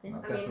Yeah. stop him.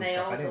 That I mean, doesn't they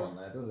stop all anyone do.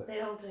 there, does it? They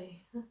all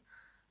do.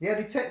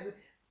 Yeah,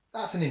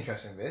 that's an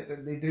interesting bit.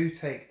 That they do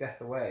take death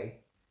away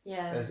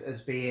Yeah.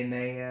 as being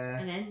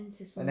An end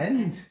to an something.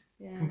 end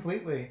Yeah.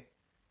 completely.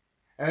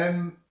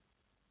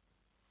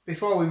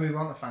 Before we move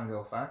on to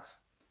Fangirl Facts,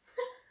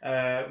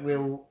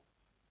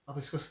 I'll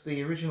discuss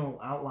the original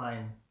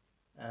outline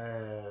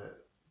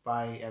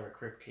by Eric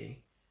Kripke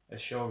as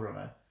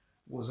showrunner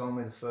was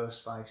only the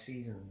first 5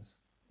 seasons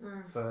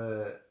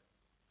for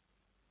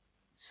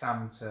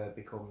Sam to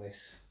become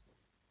this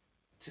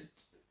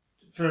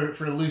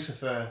for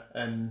Lucifer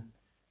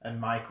and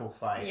Michael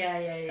fight Yeah.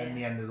 and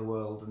the end of the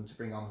world and to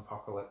bring on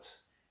Apocalypse,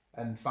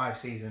 and 5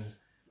 seasons.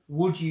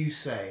 Would you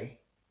say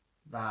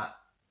that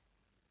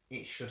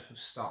it should have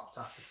stopped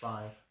after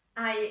 5?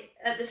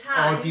 At the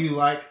time. Or do you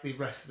like the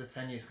rest of the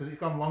 10 years? Because it's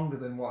gone longer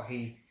than what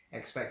he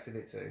expected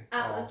it to.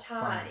 At or the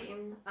planned.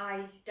 time,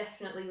 I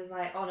definitely was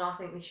like, oh no, I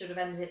think we should have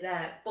ended it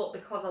there. But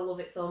because I love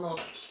it so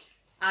much,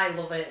 I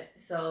love it.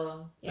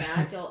 So Yeah,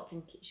 I don't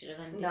think it should have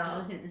ended. No.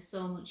 'Cause I think there's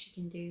so much you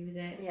can do with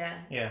it.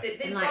 yeah, Yeah. they've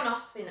And, like, gone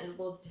off in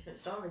loads of different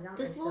stories, haven't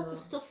There's they? loads of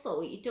So- stuff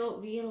though you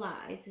don't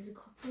realise. There's a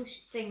couple of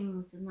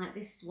things, and like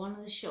this is one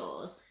of the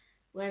shows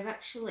where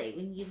actually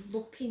when you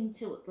look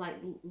into like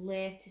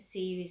later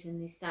series when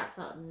they start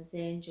talking, there's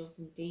angels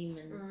and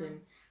demons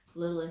and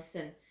Lilith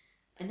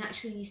and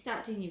actually when you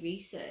start doing your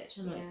research,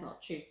 I know it's Yeah.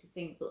 not true to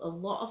think, but a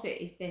lot of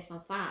it is based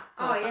on fact.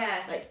 Oh, or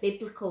yeah. like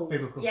biblical Yeah,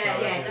 stories.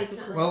 yeah, definitely.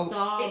 biblical Well,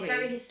 stories. It's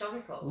very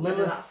historical. Lilith-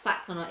 Whether that's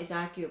fact or not is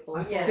arguable.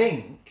 I Yeah.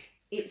 think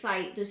It's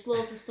like there's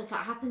loads of stuff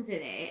that happens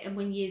in it, and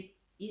when you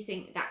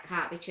think that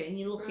can't be true, and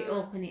you look it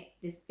up and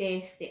they've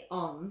based it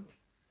on,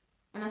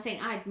 and I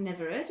think I'd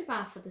never heard of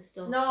half of the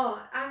stuff. No,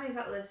 I'm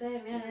exactly the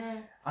same,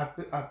 yeah. I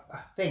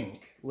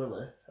think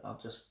Lilith, I'll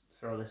just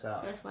throw this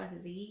out, First wife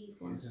of Eve.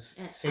 is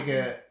a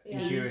figure in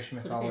yeah. Jewish Could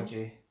have been.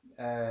 mythology.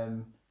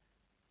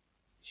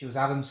 She was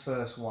Adam's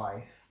first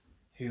wife,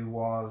 who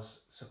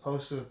was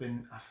supposed to have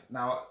been,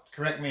 now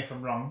correct me if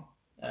I'm wrong,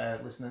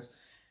 listeners,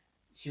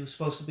 she was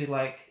supposed to be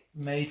like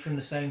made from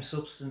the same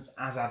substance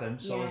as Adam,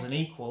 so Yeah. as an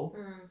equal,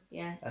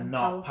 Yeah. and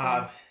not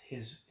part of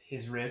his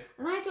rib.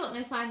 And I don't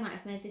know if I might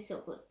have made this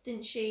up, but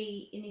didn't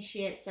she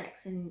initiate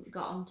sex and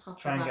got on top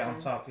Try of and get Adam?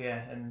 on top,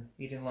 yeah, and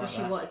he didn't So like she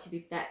that. wanted to be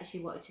better. She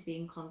wanted to be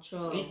in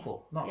control.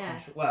 Equal, not Yeah.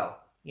 control. Well,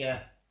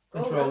 yeah,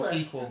 Go control Lilith.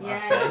 equal. Yeah,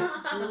 I'd say. this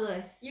is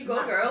Lilith. You go,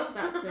 That's- girl.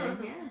 That's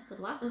the good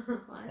laugh.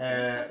 That's why I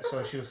said.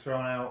 So she was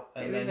thrown out,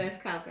 and then Reverse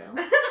cowgirl.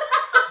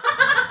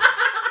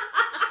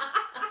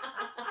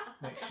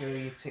 make sure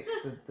you tick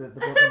the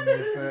button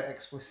with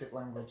explicit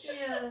language.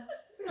 Yeah.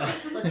 It's not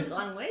explicit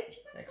language.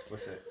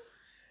 Explicit.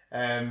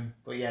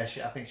 But yeah,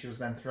 I think she was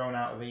then thrown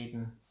out of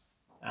Eden,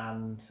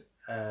 and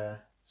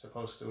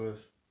supposed to have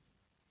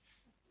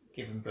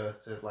given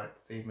birth to like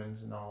the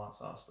demons and all that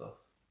sort of stuff.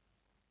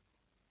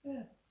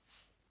 Yeah.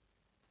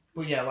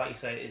 But yeah, like you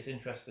say, it's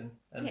interesting.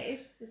 And Yeah,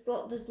 there's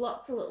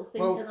lots of little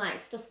things Well- and like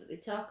stuff that they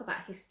talk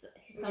about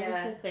historical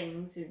Yeah.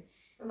 things and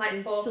And like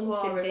there's folklore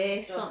something and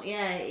based stuff. on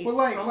it's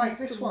well, from like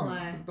this somewhere.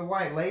 one, the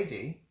White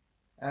Lady,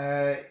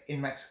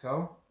 in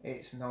Mexico,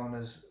 it's known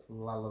as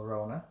La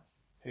Llorona,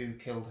 who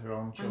killed her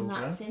own And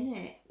children. that's in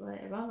it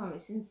later on, or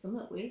it's in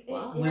something we've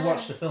Yeah. watched. We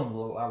watched the film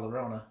La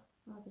Llorona.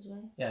 Oh, did we?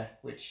 Yeah,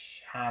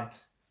 which had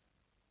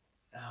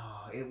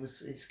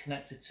it's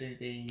connected to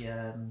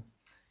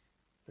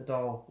the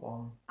doll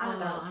one,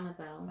 Annabelle. Oh,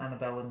 Annabelle.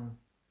 Annabelle, and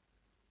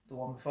the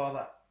one before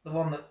that, the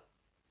one that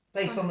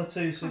based on the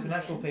two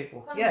supernatural Conjuring.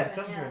 people. Conjuring, Yeah,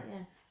 the Conjuring.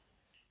 Yeah.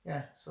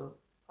 Yeah, so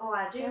Oh,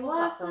 I do There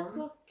love was that a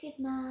film. crooked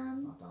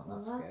man. Oh, that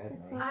Was scared a me.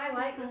 crooked I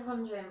like The man.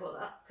 Conjuring,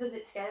 but because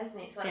it scares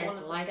me. It's like Scares one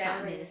the of the life out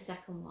of me, the scariest.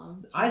 second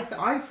one.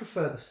 I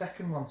prefer the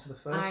second one to the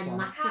first I one.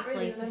 massively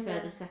really prefer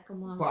remember. the second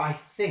one. But I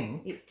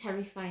think It's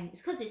terrifying. It's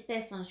because it's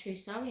based on a true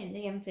story and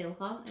the Enfield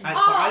haunting. I- Oh,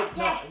 but I-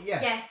 yes, no,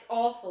 yeah. yes,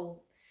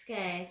 awful.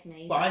 Scares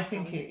me. But I that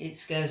think one. it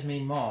scares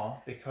me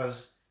more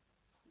because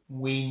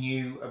we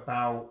knew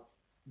about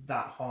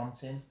that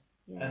haunting,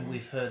 Yeah. and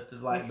we've heard the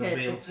We've the heard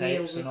real the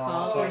tapes real and all that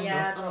reports. sort of Oh,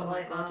 yeah. stuff. I don't Oh my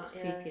like god, that, it's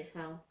yeah. creepy as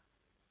hell.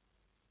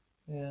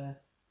 Yeah,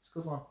 it's a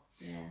good one.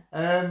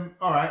 Yeah.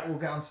 All right, we'll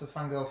get on to the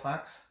fangirl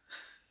facts.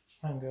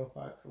 Fangirl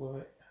facts, I love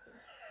it.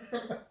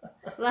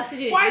 We'll have to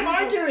do a Why am I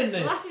jingle. doing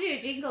this? We'll have to do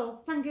a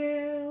jingle.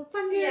 Fangirl,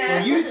 fangirl. Yeah.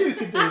 Well, you two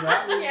could do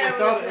that. Yeah,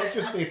 God, we'll do it'd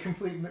it. just be a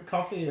complete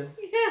copy of.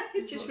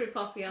 Yeah, just rip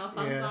off your Yeah.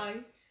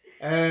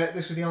 fanboy.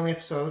 This was the only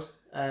episode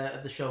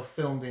of the show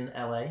filmed in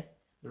LA.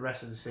 The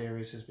rest of the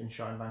series has been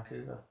shot in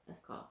Vancouver.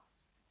 Of course.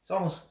 It's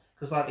almost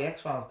because like the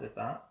X-Files did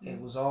that. It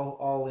was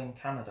all in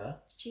Canada,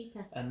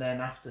 Cheaper. and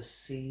then after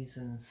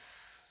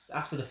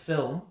the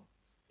film,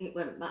 It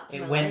went back to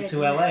it LA. went to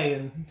didn't LA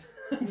it?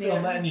 and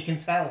filmed that, and you can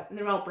tell And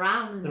they're all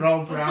brown. And they're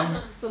all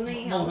brown.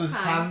 sunny all the Mulder's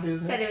time. tanned, isn't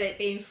Instead it? of it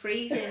being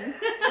freezing.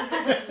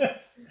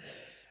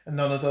 And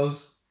none of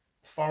those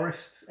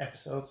forest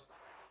episodes.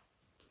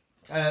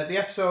 The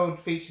episode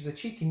features a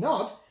cheeky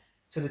nod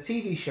to the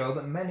TV show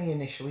that many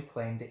initially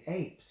claimed it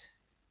aped,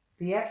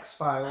 The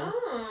X-Files.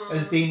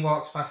 As Dean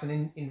walks past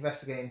an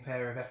investigating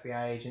pair of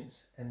FBI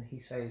agents, and he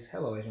says,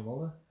 "Hello, Agent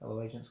Mulder.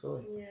 Hello, Agent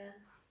Scully." Yeah.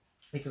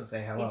 He doesn't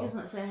say hello. He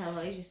doesn't say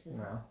hello, he just says,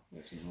 No.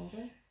 Agent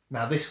Mulder.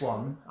 Now this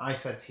one, I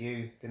said to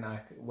you, didn't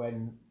I?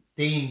 When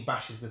Dean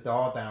bashes the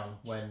door down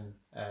when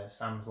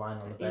Sam's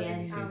lying on the bed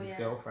and he sees his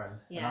girlfriend,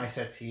 and I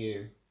said to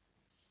you,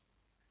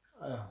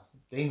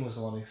 Dean was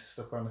the one who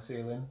stuck her on the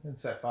ceiling and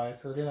set fire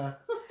to her, didn't I?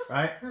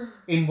 Right?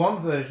 In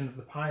one version of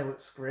the pilot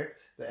script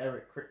that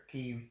Eric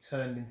Kripke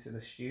turned into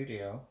the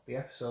studio, the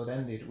episode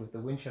ended with the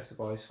Winchester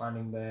boys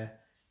finding their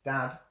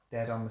dad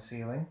dead on the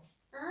ceiling.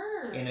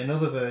 In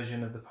another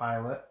version of the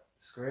pilot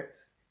script,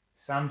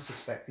 Sam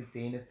suspected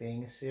Dean of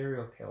being a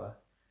serial killer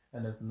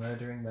and of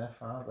murdering their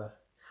father.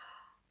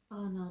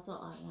 Oh no, I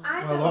don't like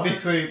that. Well,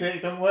 obviously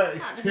it doesn't work.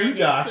 It's That'd too make it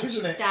dark, such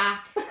isn't it? Dark.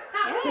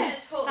 That's Yeah,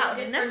 a totally that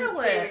would never different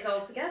work. series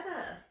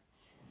altogether.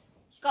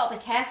 You've got to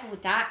be careful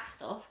with dark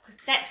stuff, because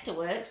Dexter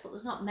works, but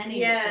there's not many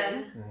Yeah.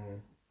 that do.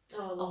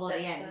 Oh, I love Although at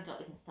the Dexter. end,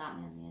 don't even start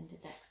me on the end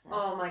of Dexter.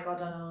 Oh my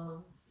god, I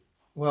know.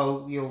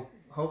 Well, you'll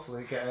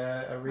hopefully get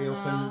a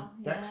reopened yeah,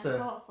 Dexter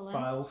hopefully.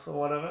 files or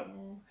whatever. Yeah.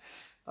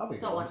 That'll be a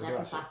good Don't one want to do,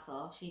 Deborah actually. back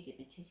though, she did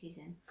my titties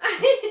in.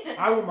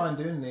 I wouldn't mind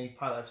doing the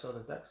pilot episode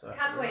of Dexter. Can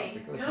actually. That'd we?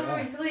 be good, Can yeah.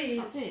 we, please?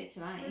 I'm doing it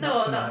tonight. No,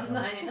 Not not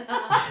tonight,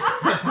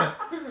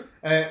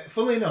 tonight.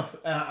 Funnily enough,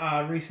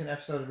 our recent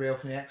episode of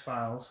Reopening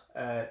X-Files,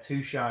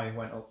 Too Shy,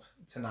 went up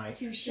tonight.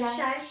 Too Shy,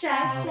 shy, shy,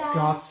 shy, Oh, shy.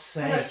 God's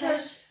sake.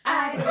 Shush,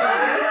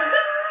 I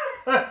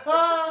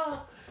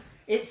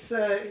It's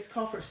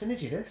corporate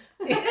synergy, this.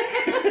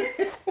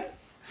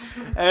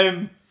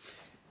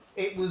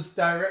 It was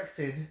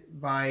directed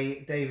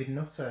by David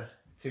Nutter,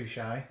 Too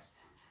Shy.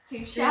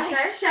 Too Shy,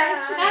 shy,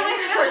 shy, shy.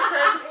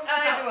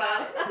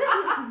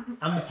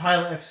 And the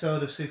pilot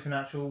episode of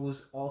Supernatural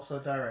was also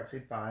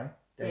directed by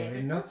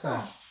David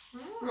Nutter.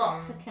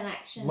 Lots of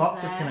connections.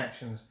 Lots there. of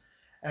connections.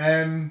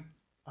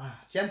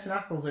 Jensen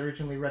Ackles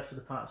originally read for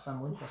the part of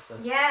Sam Winchester.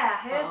 Yeah,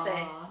 I heard Aw.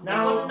 this.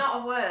 Now- It would not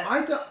have worked.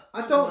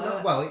 I don't know.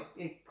 worked. Well,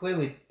 it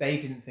clearly they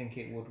didn't think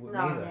it would No.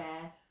 either.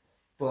 Yeah.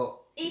 But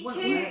He's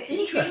Wouldn't too, work. he's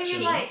Interesting.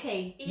 too like,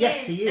 Cheeky.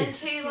 Yes, he is. and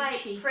too Too like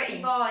cheeky.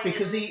 pretty boy.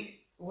 because and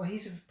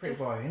he's a pretty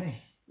boy, isn't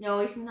he? No,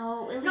 he's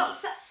not. Well,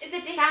 not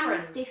the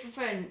Sam's different.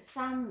 different.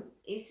 Sam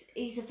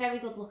he's a very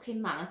good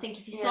looking man. I think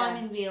if you saw Yeah.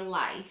 him in real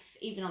life,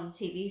 even on the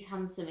TV, he's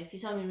handsome. If you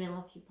saw him in real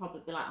life, you'd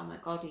probably be like, oh my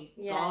god, he's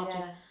Yeah, gorgeous.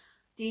 yeah,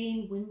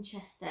 Dean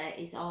Winchester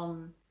is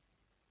on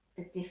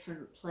a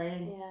different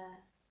plane. yeah.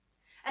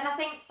 And I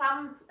think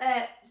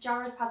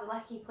Jared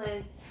Padalecki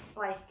plays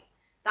like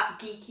that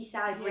geeky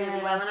side really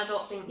Yeah. well, and I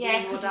don't think Yeah,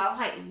 Dean because would he's have.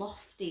 quite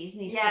lofty, isn't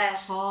he? He's Yeah.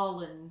 quite tall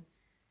and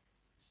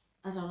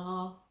I don't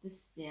know.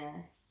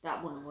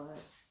 That wouldn't have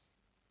worked.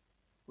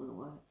 Wouldn't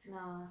have worked.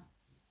 No.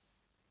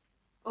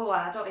 Oh,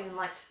 I don't even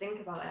like to think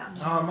about it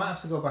actually. Oh, I might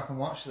have to go back and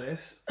watch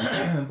this.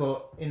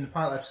 But in the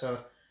pilot episode,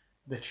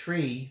 the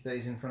tree that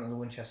is in front of the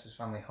Winchester's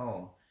family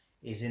home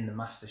is in the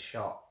master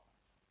shot.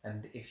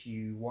 And if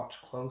you watch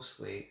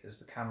closely as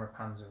the camera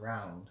pans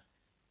around,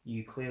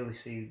 you clearly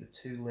see the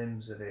two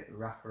limbs of it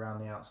wrap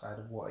around the outside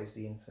of what is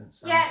the infant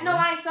Sam's Yeah, no,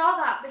 limb. I saw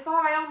that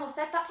before. I almost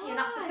said that to you.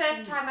 That's the Oh, I first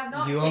didn't- time I've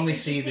noticed You it, only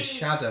 'cause see the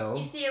shadow,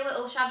 You see a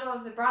little shadow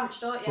of the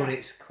branch, don't you? but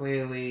it's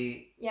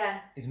clearly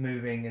Yeah. is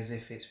moving as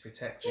if it's Do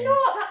protecting, you know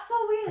what? That's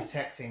so weird.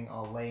 protecting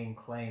or laying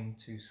claim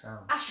to Sam.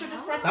 I should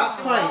have said That's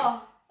that quite-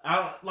 before.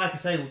 Like I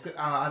say,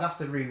 I'd have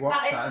to rewatch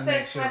That is that the and make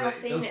first sure time that I've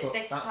it seen does. it But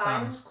this that time.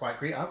 sounds quite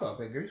great. I've got a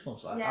bit of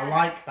goosebumps. Like I Yeah.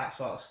 like that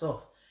sort of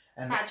stuff.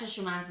 And That just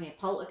reminds me of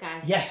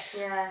Poltergeist. yes,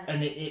 Yeah.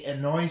 and it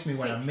annoys me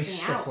when I Freaks miss me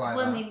stuff out, 'cause like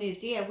when that. we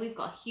moved here, we've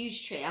got a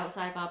huge tree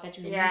outside of our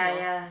bedroom Yeah,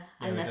 window. yeah.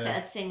 And Yeah, the we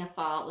do. thing I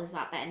thought was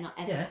that better not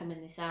ever Yeah. come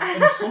in this house.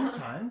 And and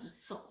sometimes,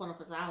 suck one of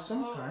us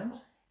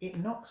out. it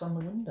knocks on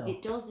the window.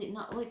 It does. It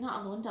not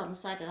on the window on the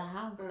side of the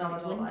house. No, when I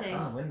it's don't like windy.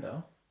 on the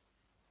window.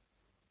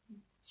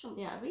 Shouldn't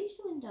be able to reach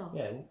the window.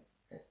 Yeah,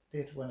 it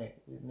did when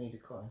it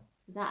needed cutting.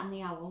 That and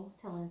the owl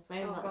telling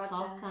Freya Oh, about God, the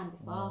fourth yeah. time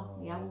before. Oh,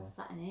 The yeah. owl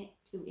sat in it,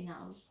 tooting at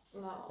us.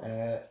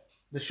 No.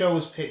 The show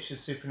was pitched as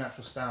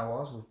Supernatural Star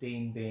Wars, with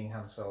Dean being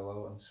Han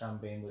Solo and Sam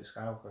being Luke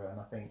Skywalker, and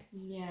I think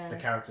Yeah. the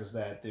characters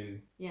there do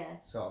Yeah.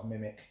 sort of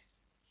mimic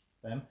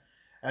them.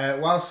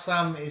 While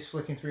Sam is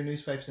flicking through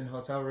newspapers in the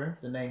hotel room,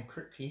 the name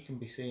Kripke can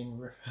be seen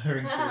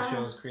referring to the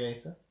show's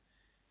creator.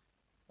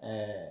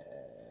 Yeah,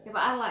 but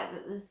I like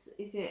that there's,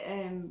 is it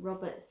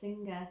Robert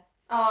Singer?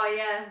 Oh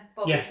yeah,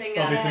 Bobby Yes, Singer.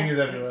 Bobby Yeah, Singer's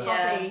it's everywhere.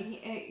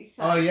 Bobby. It's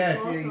Oh like yeah,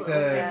 loads of he's little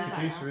a things like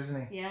producer, that.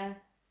 isn't he? Yeah.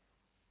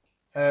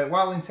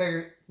 While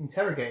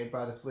interrogated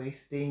by the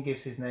police, Dean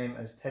gives his name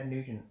as Ted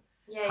Nugent,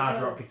 Yeah, he hard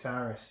does. rock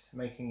guitarist,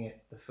 making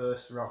it the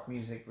first rock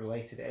music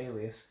related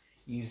alias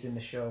used in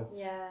the show.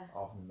 Yeah.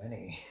 Of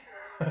many.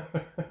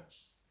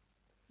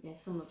 Yeah,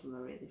 some of them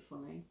are really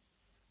funny.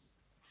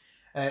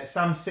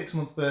 Sam's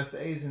 6-month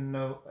birthday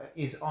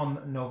is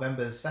on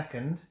November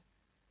 2nd,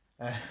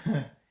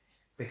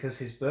 because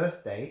his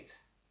birth date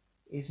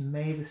is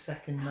May the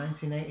 2nd,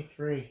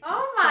 1983.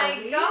 Oh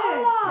my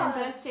god!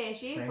 Same birthday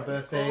as you. Same but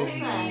birthday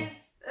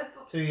it's as older.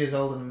 me. 2 years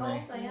older than me,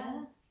 Older,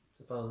 yeah.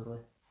 supposedly.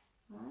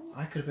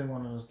 Right. I could have been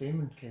one of those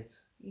demon kids.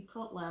 You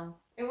cut well.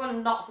 It would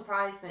not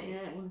surprise me.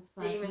 Yeah, it wouldn't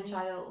surprise Demon me.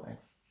 child.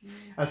 Thanks.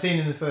 As seen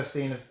in the first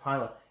scene of the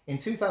pilot. In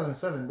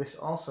 2007, this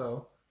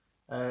also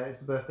is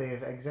the birthday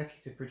of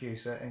executive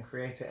producer and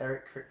creator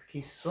Eric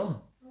Kripke's son,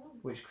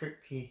 which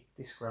Kripke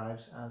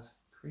describes as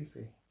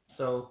creepy.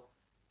 So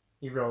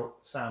he wrote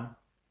Sam,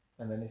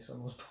 and then his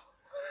son was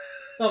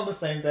born on the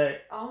same day.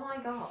 Oh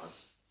my god.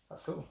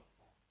 That's cool.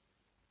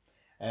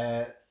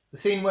 The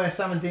scene where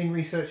Sam and Dean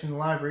research in the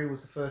library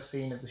was the first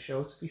scene of the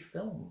show to be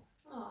filmed.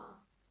 Aww.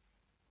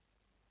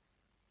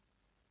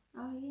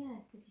 Oh yeah,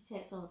 because he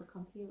takes over the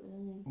computer,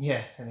 doesn't he?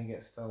 Yeah, and he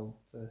gets told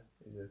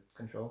he's a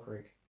control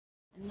freak.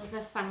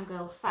 Another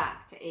fangirl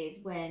fact is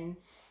when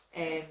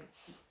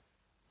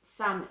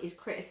Sam is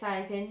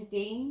criticising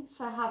Dean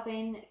for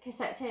having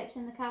cassette tapes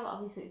in the car.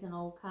 Obviously, it's an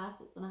old car,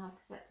 so it's going to have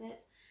cassette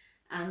tapes.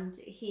 And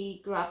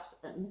he grabs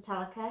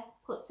Metallica,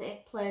 puts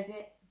it, plays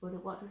it, but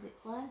what does it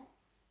play?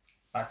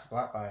 Back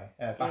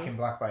in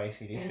Black by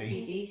AC/DC.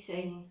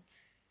 AC/DC.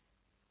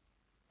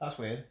 That's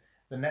weird.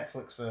 The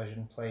Netflix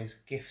version plays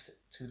Gift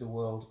to the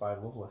World by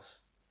Loveless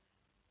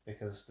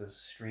because the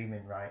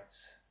streaming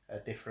rights are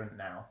different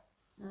now.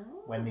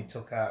 Oh. When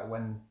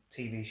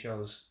TV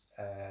shows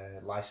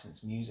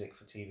license music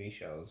for TV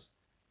shows,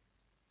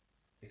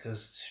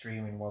 because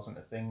streaming wasn't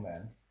a thing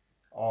then,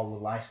 all the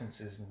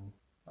licenses and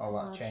all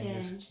that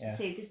changes. Yeah.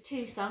 See, there's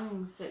 2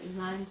 songs that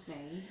remind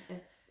me of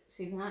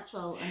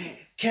Supernatural, and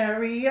it's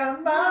Carry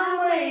on my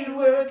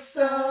wayward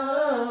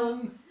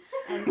son.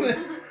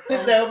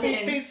 There'll be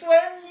peace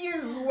when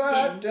you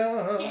are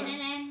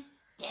done.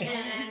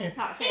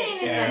 That's it. It's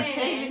just them 2,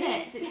 isn't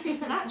it? It's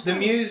Supernatural. The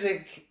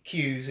music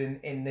cues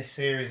in this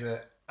series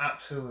are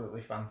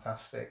absolutely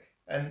fantastic,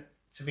 and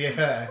to be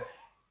fair,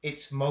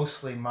 it's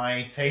mostly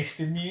my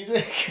taste in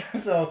music.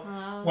 So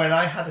when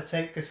I had a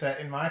tape cassette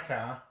in my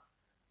car,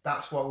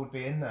 that's what would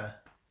be in there.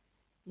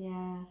 Yeah,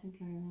 I think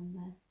I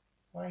remember.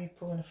 Why are you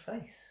pulling a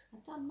face?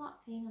 I'm not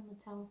keen on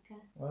Metallica.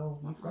 Well,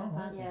 you've Not gone.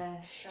 my haven't you?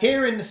 Yeah.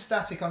 Hearing the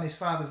static on his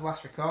father's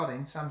last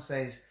recording, Sam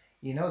says,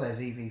 "You know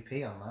there's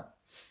EVP on that."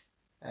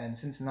 And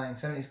since the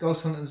 1970s,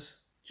 ghost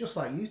hunters, just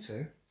like you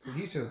two, because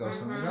you two are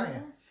ghost hunters, aren't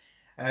you?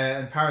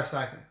 And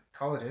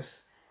parapsychologists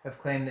have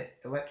claimed that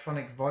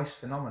electronic voice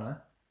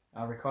phenomena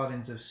are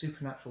recordings of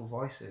supernatural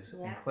voices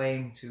and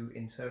claim to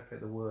interpret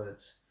the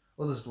words.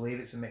 Others believe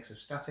it's a mix of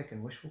static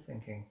and wishful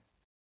thinking.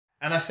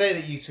 And I say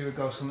that you two are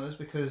ghost hunters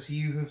because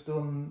you have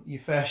done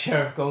your fair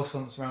share of ghost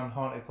hunts around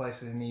haunted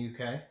places in the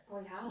UK.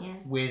 We have. Yeah.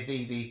 With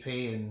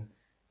EVP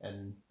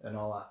and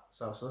all that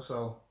sort of stuff.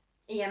 So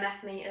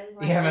EMF meters.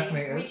 EMF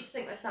meters. We just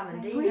think we're Sam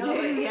and Dean. We don't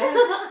do, we?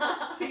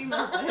 yeah.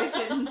 Female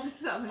versions of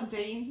Sam and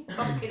Dean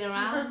fucking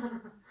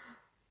around.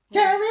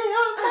 Carry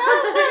on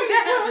my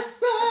wayward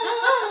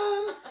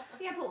son.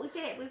 Yeah, but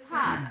we've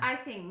had, I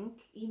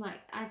think,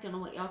 I don't know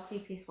what your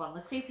creepiest one,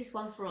 the creepiest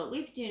one for all,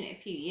 we've been doing it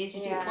a few years, we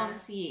do it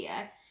once a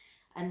year,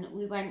 and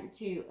we went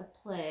to a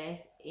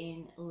place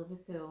in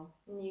Liverpool.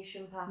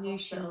 Newsham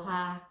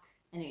Park,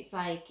 and it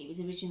was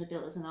originally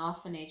built as an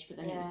orphanage, but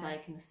then it was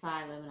like an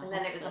asylum and a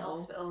then hospital. it was a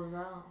hospital as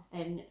well.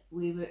 And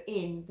we were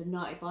in the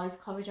Naughty Boys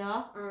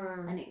corridor,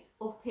 and it's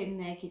up in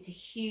there, it's a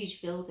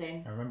huge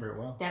building. I remember it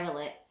well.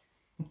 Derelict.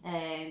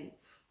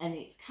 And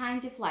it's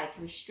kind of like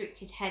a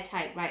restricted head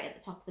height right at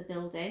the top of the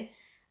building,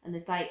 and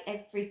there's like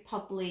every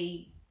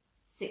probably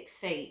 6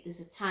 feet there's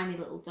a tiny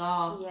little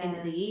door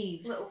into the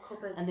eaves, little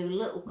cupboards, and there were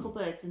little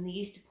cupboards, and they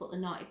used to put the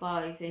naughty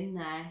boys in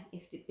there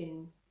if they'd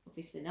been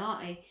obviously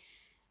naughty.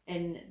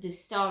 And the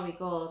story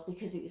goes,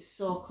 because it was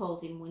so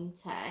cold in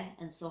winter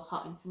and so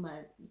hot in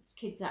summer,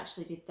 kids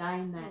actually did die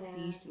in there because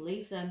they used to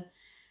leave them.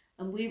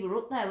 And we were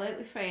up there, weren't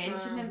we, Freya? And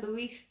do you remember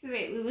we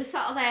were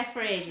sort of there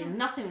for ages and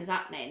nothing was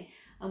happening.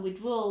 And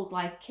we'd rolled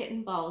like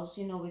kitten balls,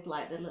 with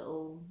like the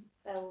little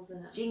bells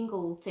in it.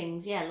 Jingle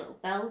things, little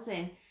bells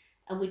in.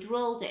 And we'd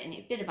rolled it, and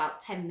it'd been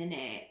about 10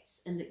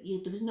 minutes, and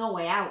there was no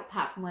way out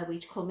apart from where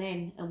we'd come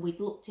in. And we'd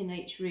looked in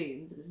each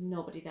room, there was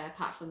nobody there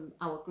apart from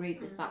our group,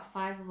 there was about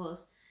 5 of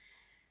us.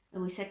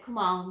 And we said, come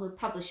on, we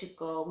probably should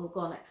go, we'll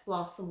go and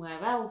explore somewhere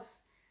else.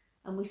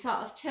 And we sort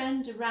of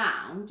turned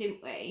around,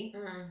 didn't we?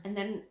 And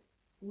then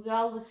we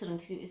all of a sudden,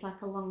 because it was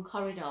like a long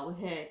corridor, we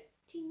heard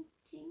ting,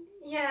 ting,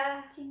 ting,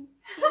 ting.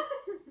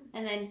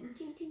 And then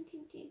ting, ting,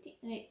 ting, ting, ting.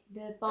 And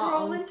the bottom,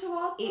 rolling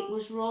towards it us.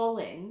 was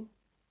rolling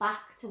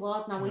back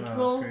toward. Now we'd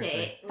rolled creepy.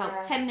 it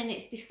about 10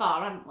 minutes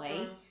before, hadn't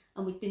we?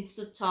 and we'd been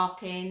stood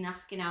talking,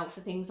 asking out for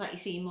things like you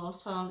see in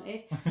Most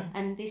Haunted.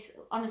 And this,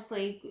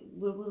 honestly,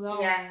 we were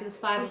all, there was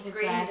 5 we of us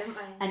screamed, there, didn't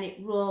we? and it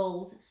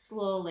rolled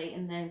slowly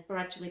and then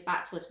gradually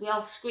back to us. We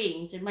all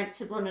screamed and went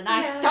to run, and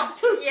I Yeah.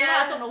 stopped us.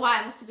 Yeah. I don't know why,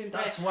 I must have been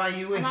brave. That's why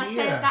you were And I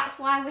here. said, that's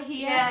why we're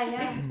here. Yeah, I said,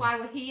 yeah. This is why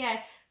we're here.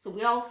 So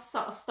we all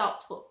sort of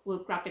stopped, but we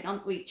were grabbing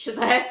onto each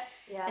other.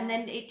 Yeah. And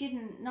then it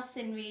didn't,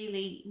 nothing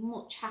really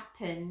much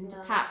happened,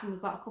 No. apart from we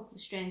got a couple of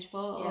strange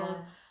photos.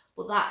 Yeah.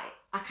 But that,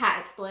 I can't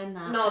explain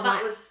that. No, And that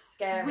like, was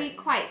scary. we're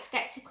quite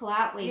sceptical,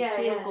 aren't we? Yeah,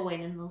 So we'll yeah. go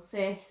in and they'll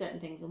say certain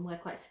things, and we're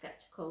quite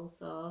sceptical.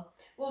 So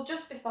Well,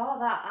 just before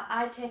that,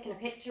 I'd taken a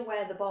picture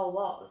where the ball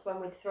was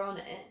when we'd thrown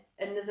it,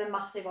 and there's a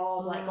massive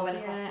orb like going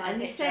across my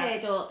and they picture. say,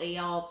 don't the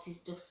orbs is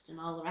dust and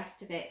all the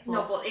rest of it. But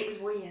No, but it was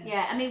weird.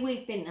 yeah, I mean,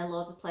 we've been to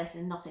loads of places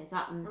and nothing's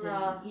happened.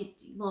 No. And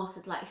most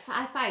of like, if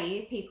I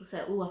hear people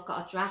say, "Oh, I've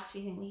got a draft,"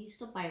 you think, "Well, you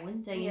stood by a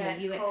window." You Yeah, know,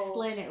 it's you cold.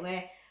 explain it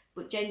away.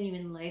 But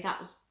genuinely,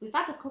 that was, we've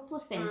had a couple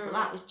of things, but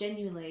that was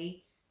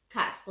genuinely,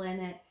 can't explain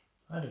it.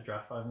 I had a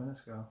draft 5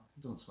 minutes ago.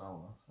 It doesn't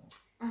smell though. So.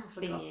 Oh, for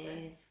God's sake.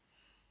 Behave.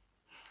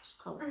 Just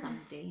call it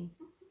Sam Dean.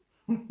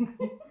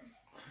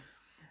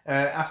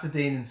 After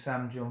Dean and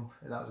Sam jump,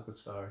 that was a good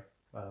story,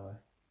 by the way.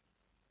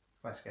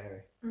 Quite scary.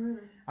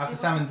 After It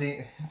Sam was.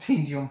 and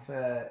Dean jump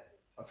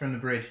from the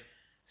bridge,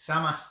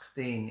 Sam asks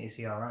Dean, "Is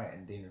he alright?"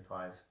 And Dean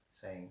replies,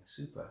 saying,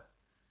 "Super."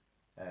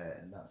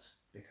 And that's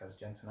because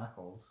Jensen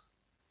Ackles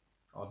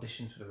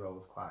auditioned for the role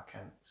of Clark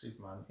Kent,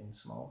 Superman in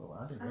Smallville.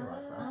 I didn't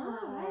realise that.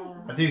 Oh,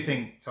 right. I do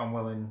think Tom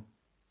Welling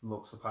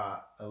looks the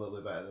part a little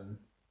bit better than...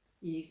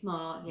 He's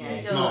more, Yeah,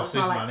 he's he's more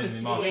Superman, isn't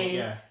he? Christopher More- Reeve.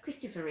 yeah.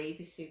 Christopher Reeve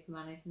is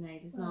Superman, isn't he?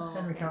 There's Oh, no...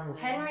 Henry Cavill.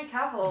 Henry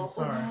Cavill. I'm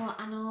sorry. Oh,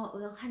 I know.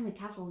 Well, Henry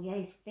Cavill, yeah,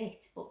 he's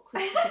fit, but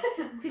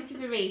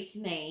Christopher Reeve to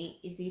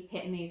me is the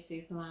epitome of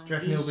Superman. Do you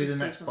reckon He's he'll be the just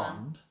next Superman.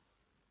 Bond?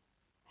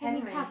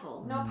 Henry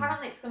Cavill? No,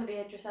 apparently it's going to be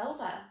Idris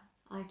Elba.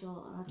 I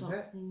don't Is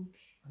it? think.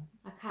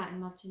 I can't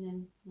imagine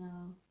him.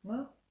 No.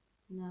 No?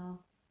 No.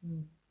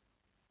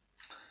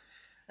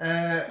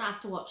 Uh, Not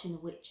after watching The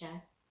Witcher.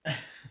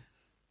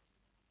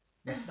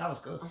 yeah, that was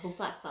good. I love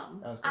that song.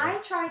 That was good. I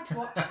tried to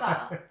watch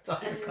that.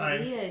 That was It's kind.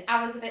 weird.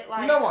 I was a bit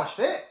like... You not watched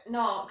it?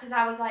 No, because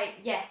I was like,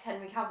 yes,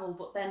 Henry Cavill,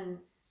 but then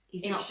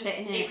He's it not was just,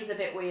 fitting it it. was a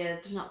bit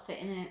weird. He's not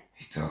fitting it.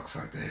 He talks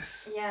like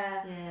this.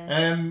 Yeah.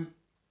 Yeah.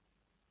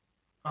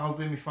 I'll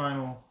do my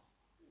final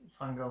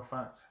Fango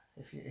fact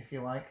if you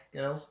like,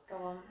 girls.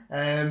 Go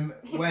on.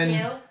 When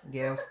Girls.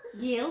 Girls.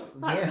 Gales?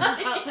 That's Yeah. what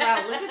we talked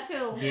about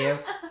Liverpool.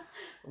 Girls.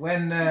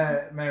 When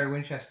Mary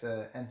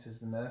Winchester enters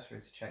the nursery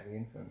to check the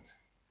infant,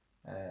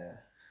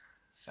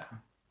 Sam.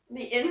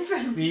 The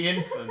infant. The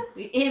infant.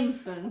 The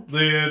infant.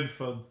 The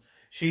infant.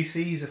 She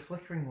sees a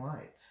flickering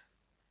light,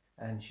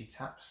 and she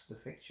taps the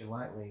fixture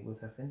lightly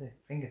with her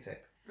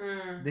fingertip.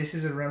 This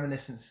is a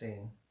reminiscent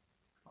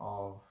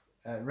of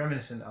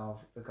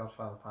The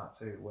Godfather Part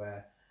 2,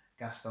 where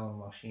Gaston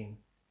Machine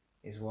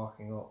is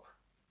walking up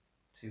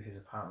to his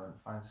apartment,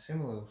 finds a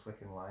similar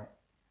flickering light,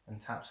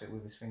 and taps it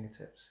with his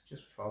fingertips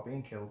just before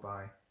being killed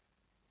by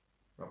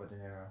Robert De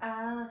Niro.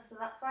 Ah, so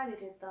that's why they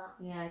did that.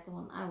 Yeah,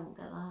 I won't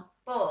get that.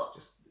 But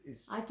Just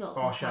it's I don't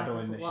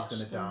foreshadowing think that I've she's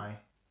going ever to die.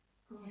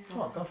 yeah.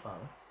 What,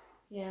 Godfather?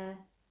 Yeah.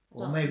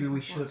 Well, Don't maybe think we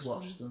I've should watch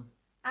watched them.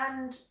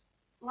 And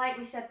like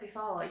we said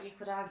before, you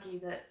could argue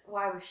that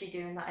why was she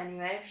doing that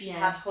anyway if she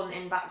Yeah. had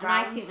hunting And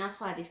background? I think that's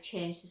why they've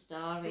changed the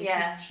story. 'cause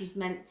Yeah. she's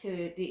meant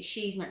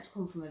to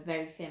come from a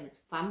very famous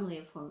family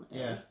of hunters.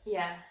 Yeah.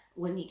 Yeah.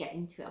 When you get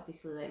into it,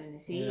 obviously later in the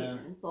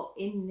season, but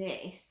in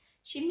this,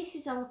 she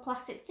misses all the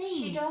classic things.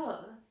 She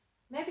does.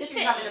 Maybe The she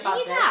was thing- having a bad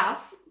you'd day.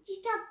 have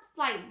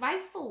like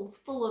rifles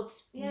full of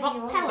Yeah, rock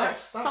you would.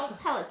 pellets, That's- salt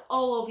pellets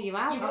all over your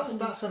house. and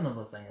That's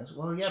another thing as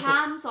well. Yeah,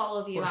 charms all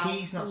over your but house.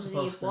 he's not under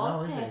supposed your to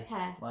know, is he?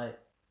 wallpaper. Like,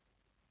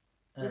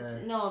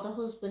 No, the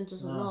husband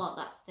doesn't no. know at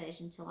that stage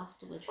until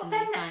afterwards, But and then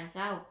he then- finds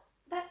out.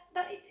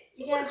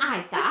 You yeah. wouldn't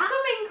hide There's that.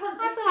 some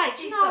I'd be like,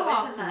 do inconsistencies you know though,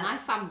 what? isn't My there?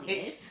 family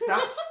it's is.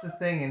 that's the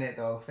thing in it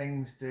though.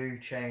 Things do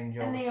change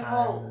And over they time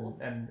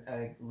evolve.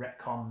 and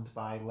retconned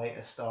by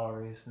later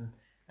stories,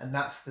 and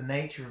that's the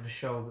nature of a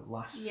show that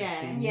lasts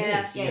 15 Yeah,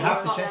 years. yeah, you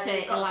have to got change. to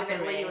You've got to give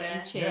it elaborate leeway.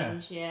 and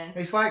change. Yeah.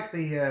 It's like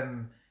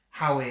the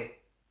how it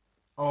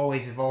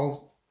always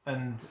evolved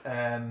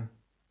and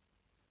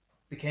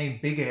became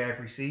bigger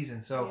every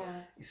season. So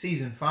Yeah.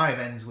 season 5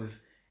 ends with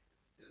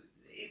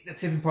the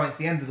tipping point's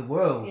the end of the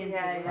world, It's the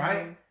end Yeah, of the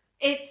right? world.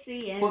 It's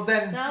the end But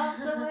then- of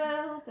the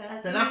world.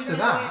 as Then we after know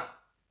that, it.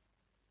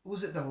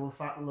 was it the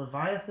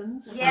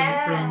Leviathans from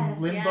Yes,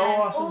 Limbo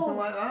yeah. or something Oh,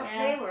 like that?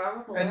 Yeah. They were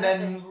horrible. And weren't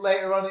then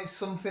later on it's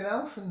something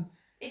else, and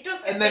they? It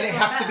does. Get then it bigger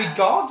has and to be better.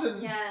 God.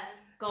 And Yeah.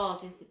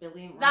 God is the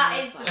brilliant one. That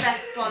that's is the like-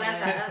 best one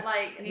Yeah. ever.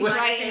 Like, And he's my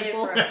writing a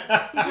book.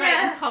 favourite. He's Yeah.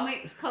 writing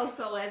comics called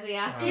so whatever he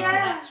has.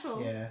 Yeah.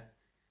 Supernatural. yeah,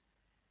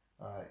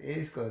 it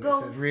is good.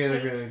 Ghost It's a really,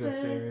 really good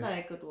Faces, series.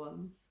 They're good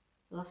ones.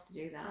 We'll have to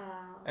do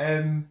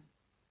that.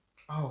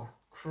 Oh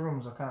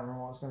crumbs! I can't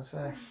remember what I was going to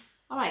say.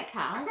 All right,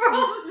 Cal.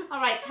 All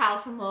right, Cal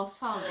from Most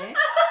Haunted.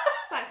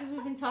 that because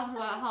we've been talking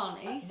about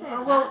haunted? He says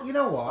well, that. you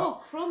know what?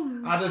 Oh,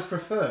 crumbs. I'd have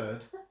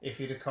preferred if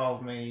you'd have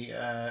called me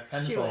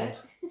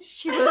Penfold.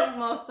 Stuart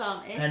most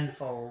haunted.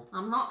 Penfold.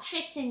 I'm not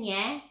shitting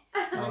you.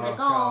 There's Oh, a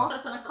God.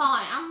 ghost and I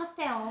caught it on the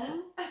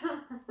film.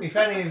 If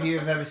any of you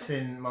have ever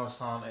seen Most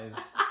Haunted,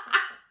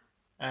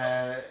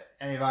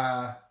 any of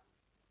our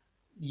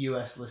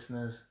US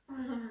listeners,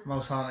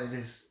 Most Haunted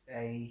is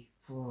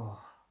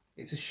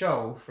it's a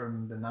show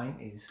from the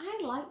 90s. I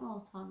like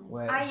most haunted.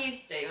 Where I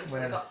used to until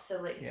it got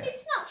silly. Yeah.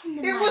 It's not from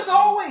the It 90s. was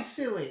always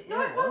silly.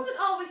 No, it wasn't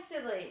always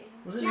silly.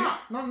 Was it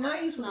not. not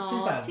 90s? Was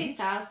No, it 2000s?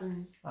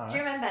 2000s. All Do you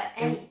right. remember?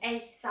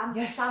 Hey, Sam,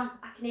 Yes. Sam,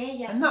 I can hear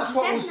you. And that's I'm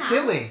what dead was now.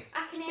 silly.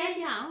 I can He's hear dead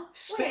you. now.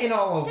 Spitting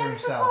all over Derek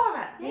himself. Acorah?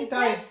 Yeah, He he's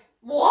died. dead.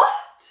 What?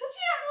 Do you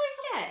not know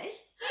he's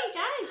dead? Yeah, he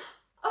died.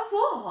 Of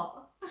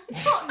what?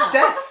 I don't know.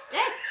 Death.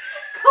 Dead.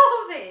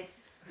 COVID.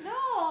 No.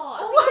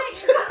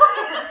 What?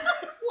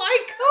 Why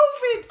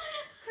COVID?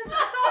 Because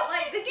I thought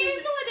like She's this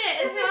is Googling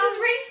it as this well. is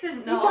recent.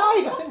 He No.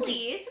 died, A I couple of think.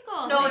 years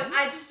ago. No, think.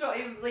 I just don't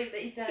even believe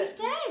that he's dead. He's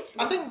dead.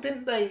 I think,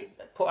 didn't they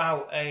put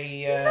out a...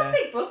 He was on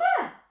Big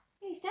Brother.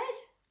 He's dead.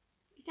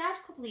 He died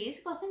a couple of years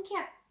ago. I think he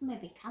had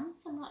maybe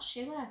cancer. I'm not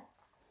sure.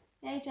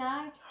 Yeah, he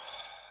died.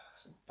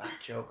 That's a bad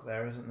joke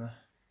there, isn't there?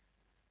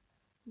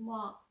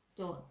 What?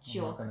 Don't not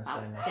joke gonna say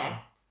about nothing.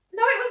 death.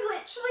 No, it was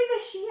literally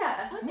this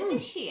year. Was it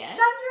this year?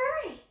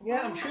 January.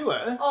 Yeah, I'm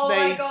sure. Oh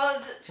my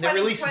god. They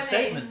released a 2020.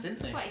 statement, didn't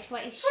they?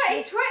 2020.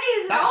 2020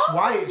 is That's awful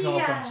why it's all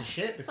year. gone to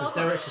shit, because all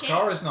gone Derek to shit.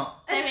 Acorah's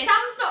not... And There is-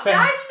 Sam's not Fen-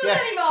 guiding us yeah.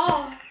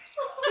 anymore.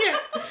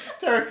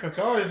 Derek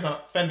Acorah's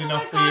not fending Oh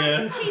my off God,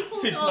 the... if people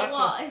don't supernatural.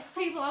 what, if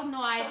people have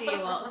no idea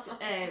what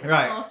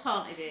Right. Most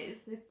Haunted is,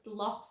 they're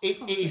lost. It is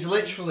completely.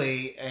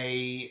 literally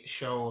a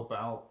show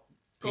about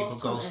people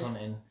Ghost ghost hunters.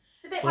 hunting.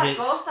 It's a bit But like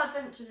it's- Ghost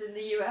Adventures in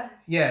the US.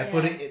 Yeah,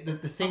 but Yeah.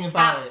 the thing Oh,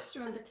 about Taps,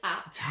 remember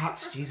Taps?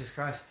 Taps, Jesus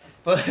Christ.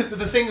 But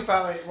the thing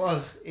about it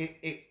was,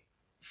 it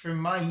from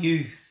my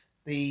youth,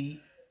 the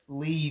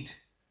lead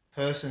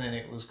person in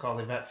it was called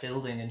Yvette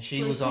Fielding, and she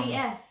Blue was on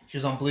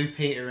Peter. Blue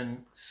Peter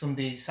and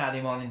Sunday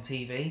Saturday morning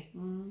TV,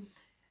 Mm,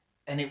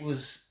 and it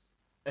was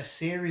a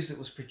series that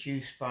was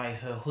produced by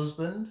her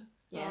husband.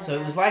 yeah. So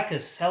it was like a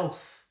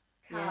self,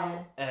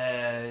 Yeah.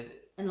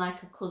 And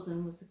like a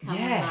cousin was the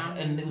cameraman. yeah,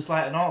 and it was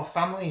like an all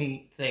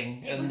family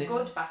thing. It and was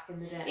good back in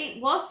the day.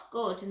 It was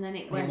good, and then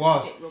it went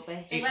was. a bit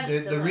rubbish. It went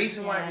The silly,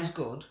 reason why it yeah. was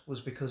good was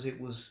because it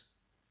was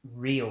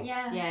real.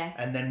 Yeah. Yeah.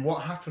 And then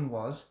what happened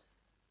was,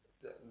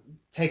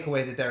 take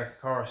away the Derek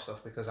Acorah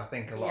stuff, because I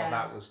think a lot of Yeah.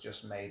 that was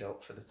just made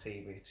up for the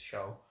TV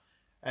show.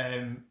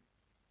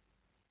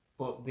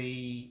 But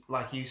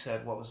like you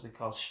said, what was they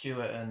called?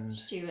 Stuart and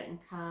Stuart and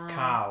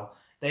Carl.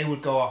 They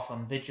would go off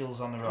on vigils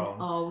on their own,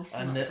 always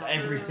and snuck off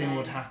everything the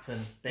would bed. happen.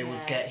 They would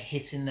Yeah. get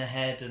hit in the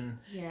head and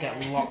Yeah. get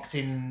locked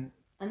in.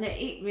 And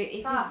it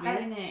did Far-fetched.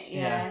 ruin it,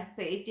 yeah. Yeah.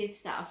 But it did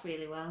start off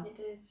really well. It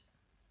did.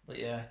 But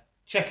yeah,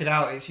 check it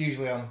out. It's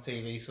usually on the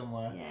TV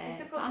somewhere. Yeah,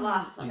 It's a good on-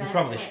 laugh. it's on You can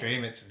probably Netflix.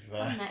 stream it, to be It's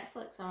on fair.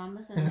 Netflix or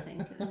Amazon, I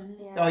think. At the minute.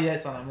 Yeah. Oh yeah,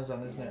 it's on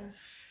Amazon, isn't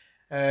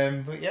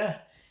it? But yeah,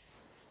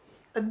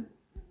 and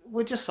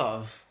we're just sort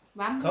of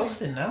Rambling.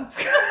 ghosting now.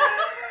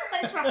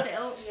 Let's wrap it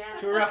up.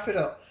 Yeah. To wrap it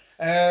up.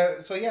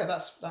 So yeah,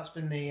 that's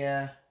been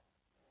the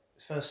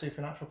first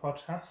Supernatural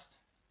podcast.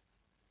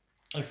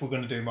 If we're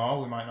going to do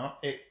more, we might not.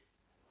 I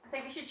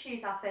think we should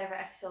choose our favourite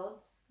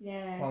episodes.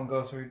 Yeah. Won't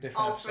go through different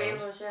All three of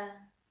episodes. us,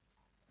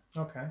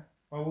 yeah. Okay.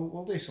 Well,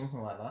 we'll do something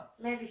like that.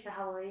 Maybe for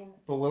Halloween.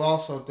 But we'll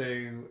also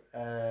do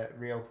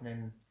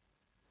reopening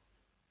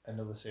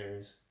another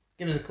series.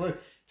 Give us a clue.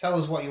 Tell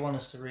us what you want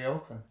us to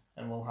reopen,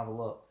 and we'll have a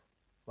look.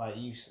 Like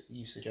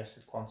you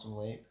suggested Quantum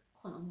Leap.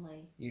 Quantum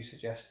Leap. You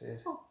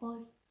suggested, Oh boy.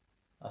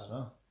 I don't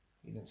know.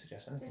 You didn't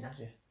suggest anything, Did I? did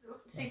you?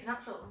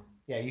 Supernatural.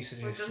 Yeah, you We've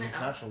suggested done it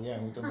now. Supernatural. Yeah,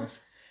 we've done this.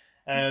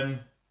 And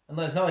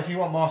let us know if you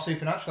want more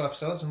Supernatural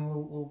episodes, and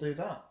we'll do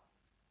that.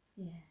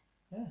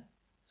 Yeah.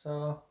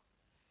 So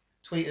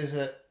tweet us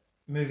at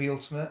Movie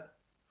Ultimate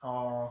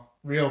or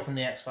Reopen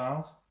the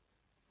X-Files.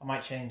 I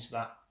might change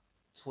that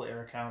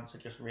Twitter account to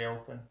just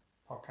Reopen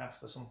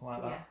Podcast or something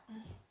like that. Yeah.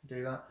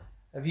 Do that.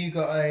 Have you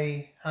got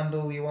a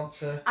handle you want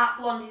to? At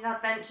Blondie's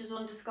Adventures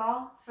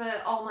 _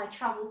 for all my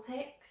travel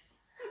pics.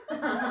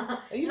 Are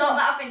you Not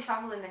that I've been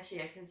travelling this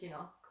year because,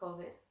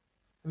 COVID.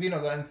 Have you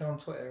not got anything on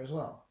Twitter as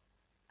well?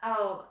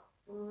 Oh,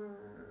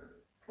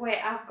 wait,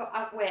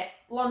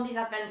 Blondie's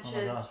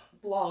Adventures God.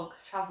 blog,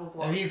 travel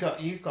blog. Have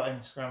you've got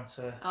Instagram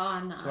to? Oh,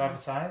 I'm not. To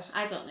advertise?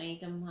 I don't need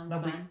them. I'm No,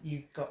 but fine.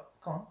 you've got.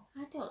 Go on.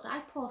 I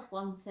post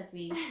once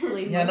every blue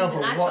moon. Yeah, no, and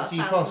but I've what got do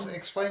you 1,000. post?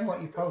 Explain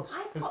what you post.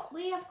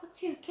 We have got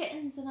 2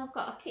 kittens, and I've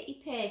got a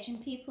kitty page,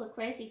 and people are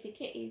crazy for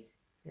kitties.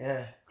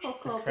 Yeah.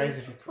 Cocoa They're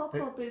crazy Boo, for-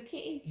 Cocoa Boo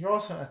kitties. You're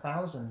also at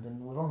 1,000,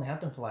 and we've only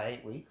had them for like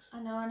 8 weeks. I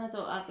know, and I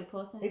don't hardly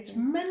post anything. It's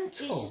mental. It's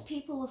just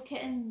people love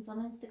kittens on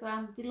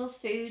Instagram. They love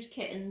food,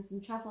 kittens,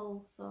 and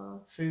travel.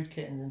 So Food,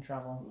 kittens, and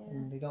travel, Yeah.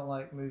 and they don't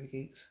like movie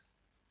geeks.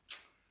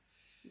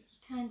 you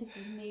kind of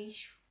a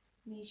niche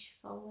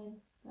following.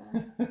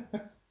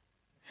 There.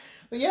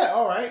 But yeah,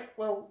 all right.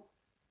 Well,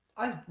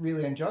 I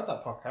really enjoyed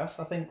that podcast.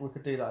 I think we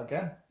could do that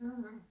again.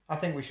 Mhm. I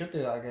think we should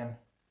do that again.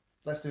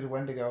 Let's do the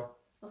Wendigo.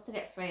 We'll have to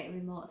get Freya to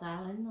remote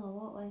dial in though,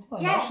 won't we?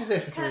 Well, no, she's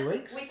here for 3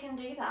 weeks. We can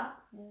do that.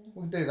 Yeah.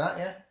 We can do that,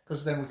 yeah.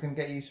 Because then we can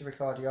get you to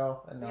record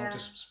your, and Yeah. I'll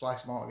just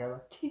splice them all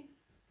together.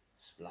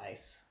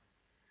 Splice.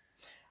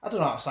 I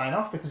don't know how to sign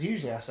off, because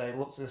usually I say,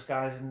 look to the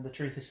skies and the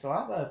truth is still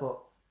out there,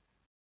 but...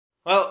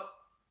 Well,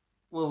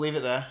 we'll leave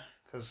it there,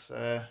 because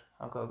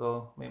I've got to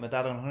go meet my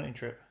dad on a hunting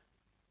trip.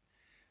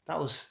 That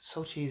was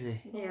so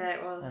cheesy. Yeah,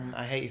 it was. And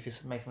I hate you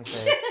for making me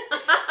say it.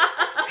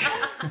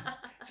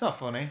 It's not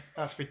funny.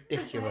 That's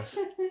ridiculous.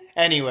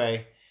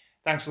 Anyway,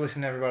 thanks for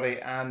listening, everybody.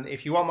 And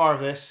if you want more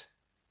of this,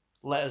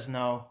 let us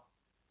know.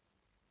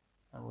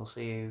 And we'll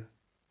see you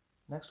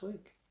next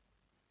week.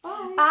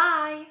 Bye.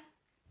 Bye.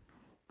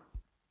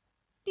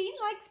 Dean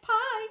likes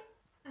pie.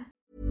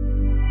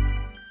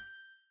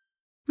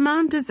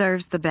 Mom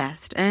deserves the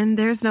best, and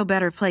there's no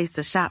better place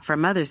to shop for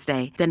Mother's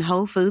Day than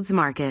Whole Foods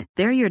Market.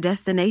 They're your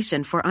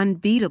destination for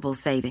unbeatable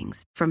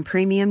savings, from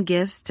premium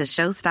gifts to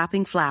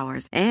show-stopping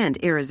flowers and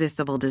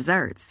irresistible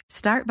desserts.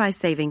 Start by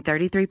saving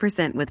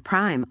 33% with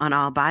Prime on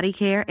all body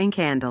care and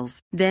candles.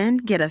 Then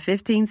get a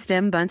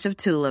 15-stem bunch of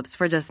tulips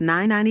for just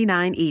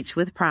 $9.99 each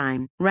with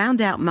Prime.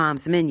 Round out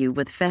Mom's menu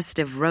with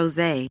festive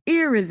rosé,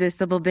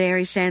 irresistible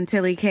berry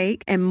chantilly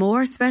cake, and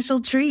more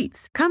special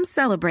treats. Come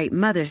celebrate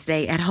Mother's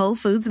Day at Whole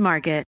Foods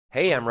Market.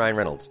 Hey, I'm Ryan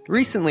Reynolds.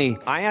 Recently,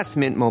 I asked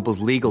Mint Mobile's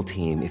legal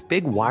team if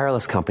big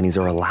wireless companies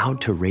are allowed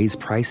to raise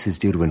prices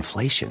due to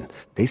inflation.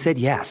 They said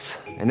yes.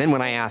 And then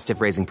when I asked if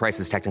raising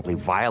prices technically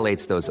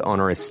violates those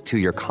onerous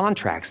two-year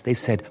contracts, they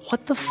said,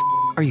 "What the f***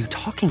 are you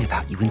talking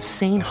about, you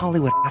insane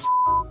Hollywood ass?"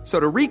 So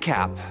to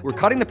recap, we're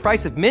cutting the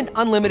price of Mint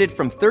Unlimited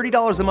from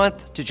 $30 a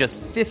month to just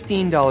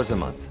 $15 a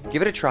month.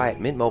 Give it a try at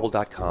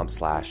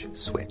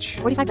mintmobile.com/switch.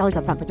 $45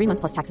 up front for 3 months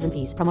plus taxes and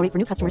fees. Promo rate for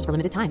new customers for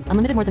limited time.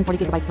 Unlimited more than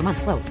 40 gigabytes per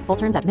month. Slows full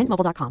terms at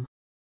mintmobile.com.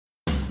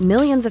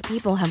 Millions of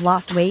people have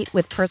lost weight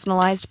with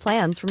personalized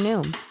plans from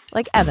Noom.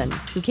 Like Evan,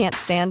 who can't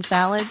stand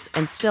salads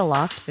and still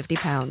lost 50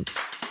 pounds.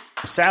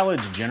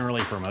 Salads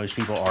generally for most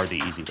people are the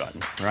easy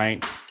button,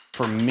 right?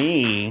 For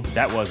me,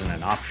 that wasn't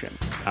an option.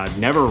 I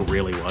never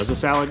really was a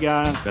salad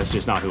guy. That's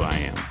just not who I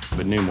am.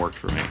 But Noom worked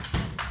for me.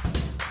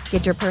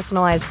 Get your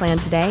personalized plan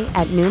today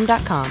at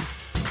Noom.com.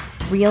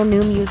 Real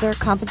Noom user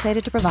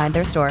compensated to provide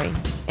their story.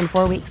 In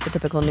 4 weeks, the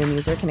typical Noom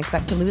user can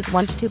expect to lose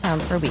 1 to 2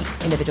 pounds per week.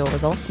 Individual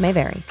results may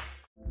vary.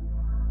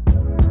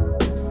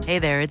 Hey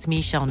there, it's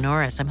Michelle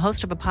Norris. I'm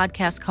host of a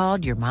podcast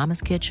called Your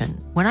Mama's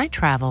Kitchen. When I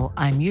travel,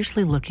 I'm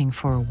usually looking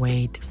for a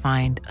way to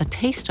find a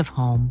taste of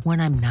home when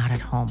I'm not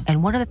at home.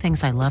 And one of the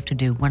things I love to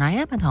do when I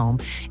am at home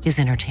is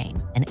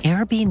entertain. And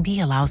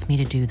Airbnb allows me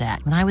to do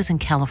that. When I was in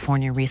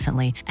California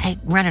recently, I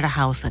rented a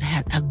house that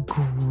had a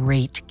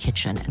great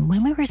kitchen. And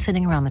when we were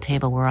sitting around the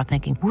table, we were all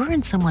thinking, we're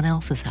in someone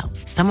else's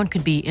house. Someone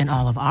could be in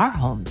all of our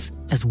homes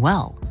as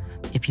well.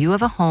 If you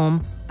have a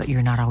home, but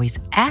you're not always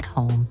at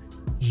home,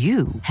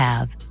 you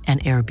have an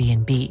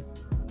Airbnb.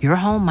 Your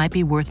home might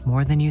be worth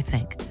more than you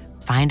think.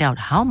 Find out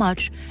how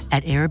much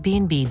at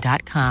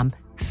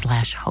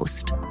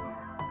airbnb.com/host.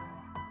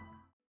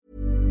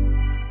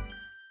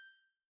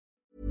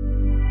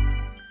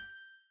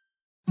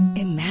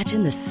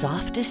 Imagine the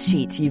softest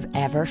sheets you've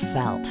ever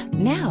felt.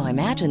 Now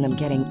imagine them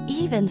getting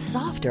even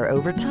softer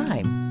over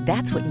time.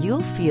 That's what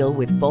you'll feel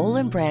with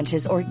Boll &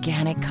 Branch's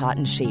organic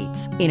cotton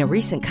sheets. In a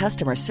recent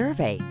customer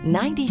survey,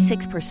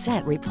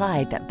 96%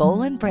 replied that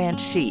Boll & Branch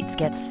sheets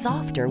get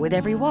softer with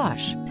every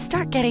wash.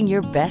 Start getting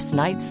your best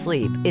night's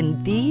sleep in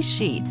these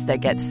sheets that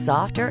get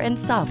softer and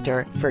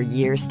softer for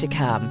years to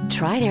come.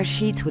 Try their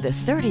sheets with a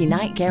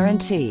 30-night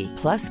guarantee.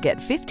 Plus, get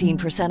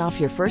 15% off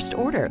your first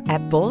order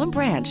at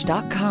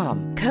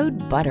bollandbranch.com.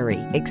 Code BUTTERY.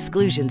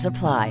 Exclusions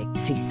apply.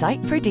 See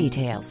site for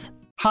details.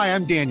 Hi,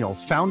 I'm Daniel,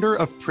 founder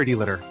of Pretty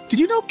Litter. Did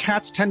you know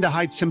cats tend to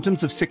hide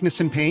symptoms of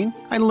sickness and pain?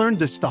 I learned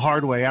this the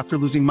hard way after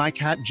losing my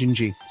cat,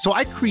 Gingy. So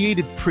I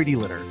created Pretty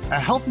Litter, a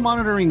health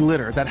monitoring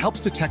litter that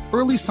helps detect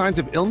early signs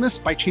of illness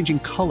by changing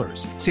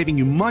colors, saving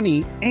you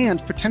money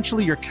and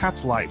potentially your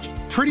cat's life.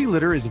 Pretty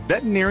Litter is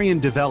veterinarian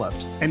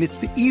developed, and it's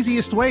the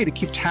easiest way to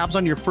keep tabs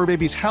on your fur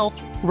baby's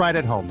health right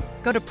at home.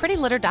 Go to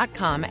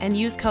prettylitter.com and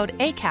use code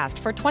ACAST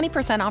for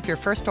 20% off your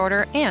first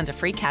order and a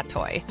free cat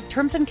toy.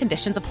 Terms and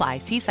conditions apply.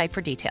 See site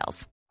for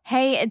details.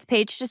 Hey, it's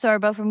Paige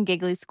DeSorbo from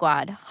Giggly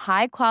Squad.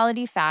 High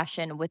quality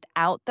fashion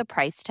without the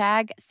price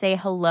tag. Say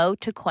hello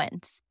to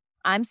Quince.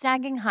 I'm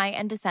snagging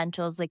high-end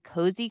essentials like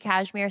cozy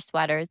cashmere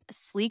sweaters,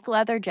 sleek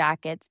leather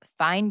jackets,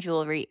 fine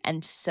jewelry,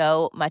 and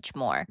so much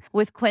more.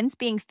 With Quince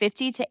being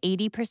 50 to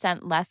 80%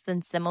 less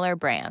than similar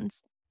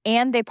brands.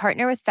 And they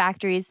partner with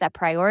factories that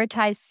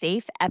prioritize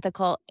safe,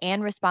 ethical,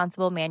 and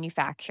responsible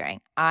manufacturing.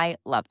 I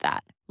love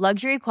that.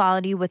 Luxury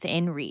quality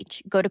within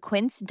reach. Go to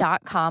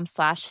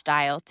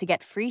quince.com/style to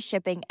get free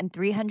shipping and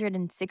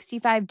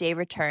 365-day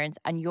returns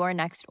on your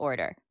next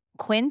order.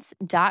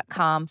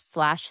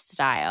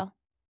 Quince.com/style.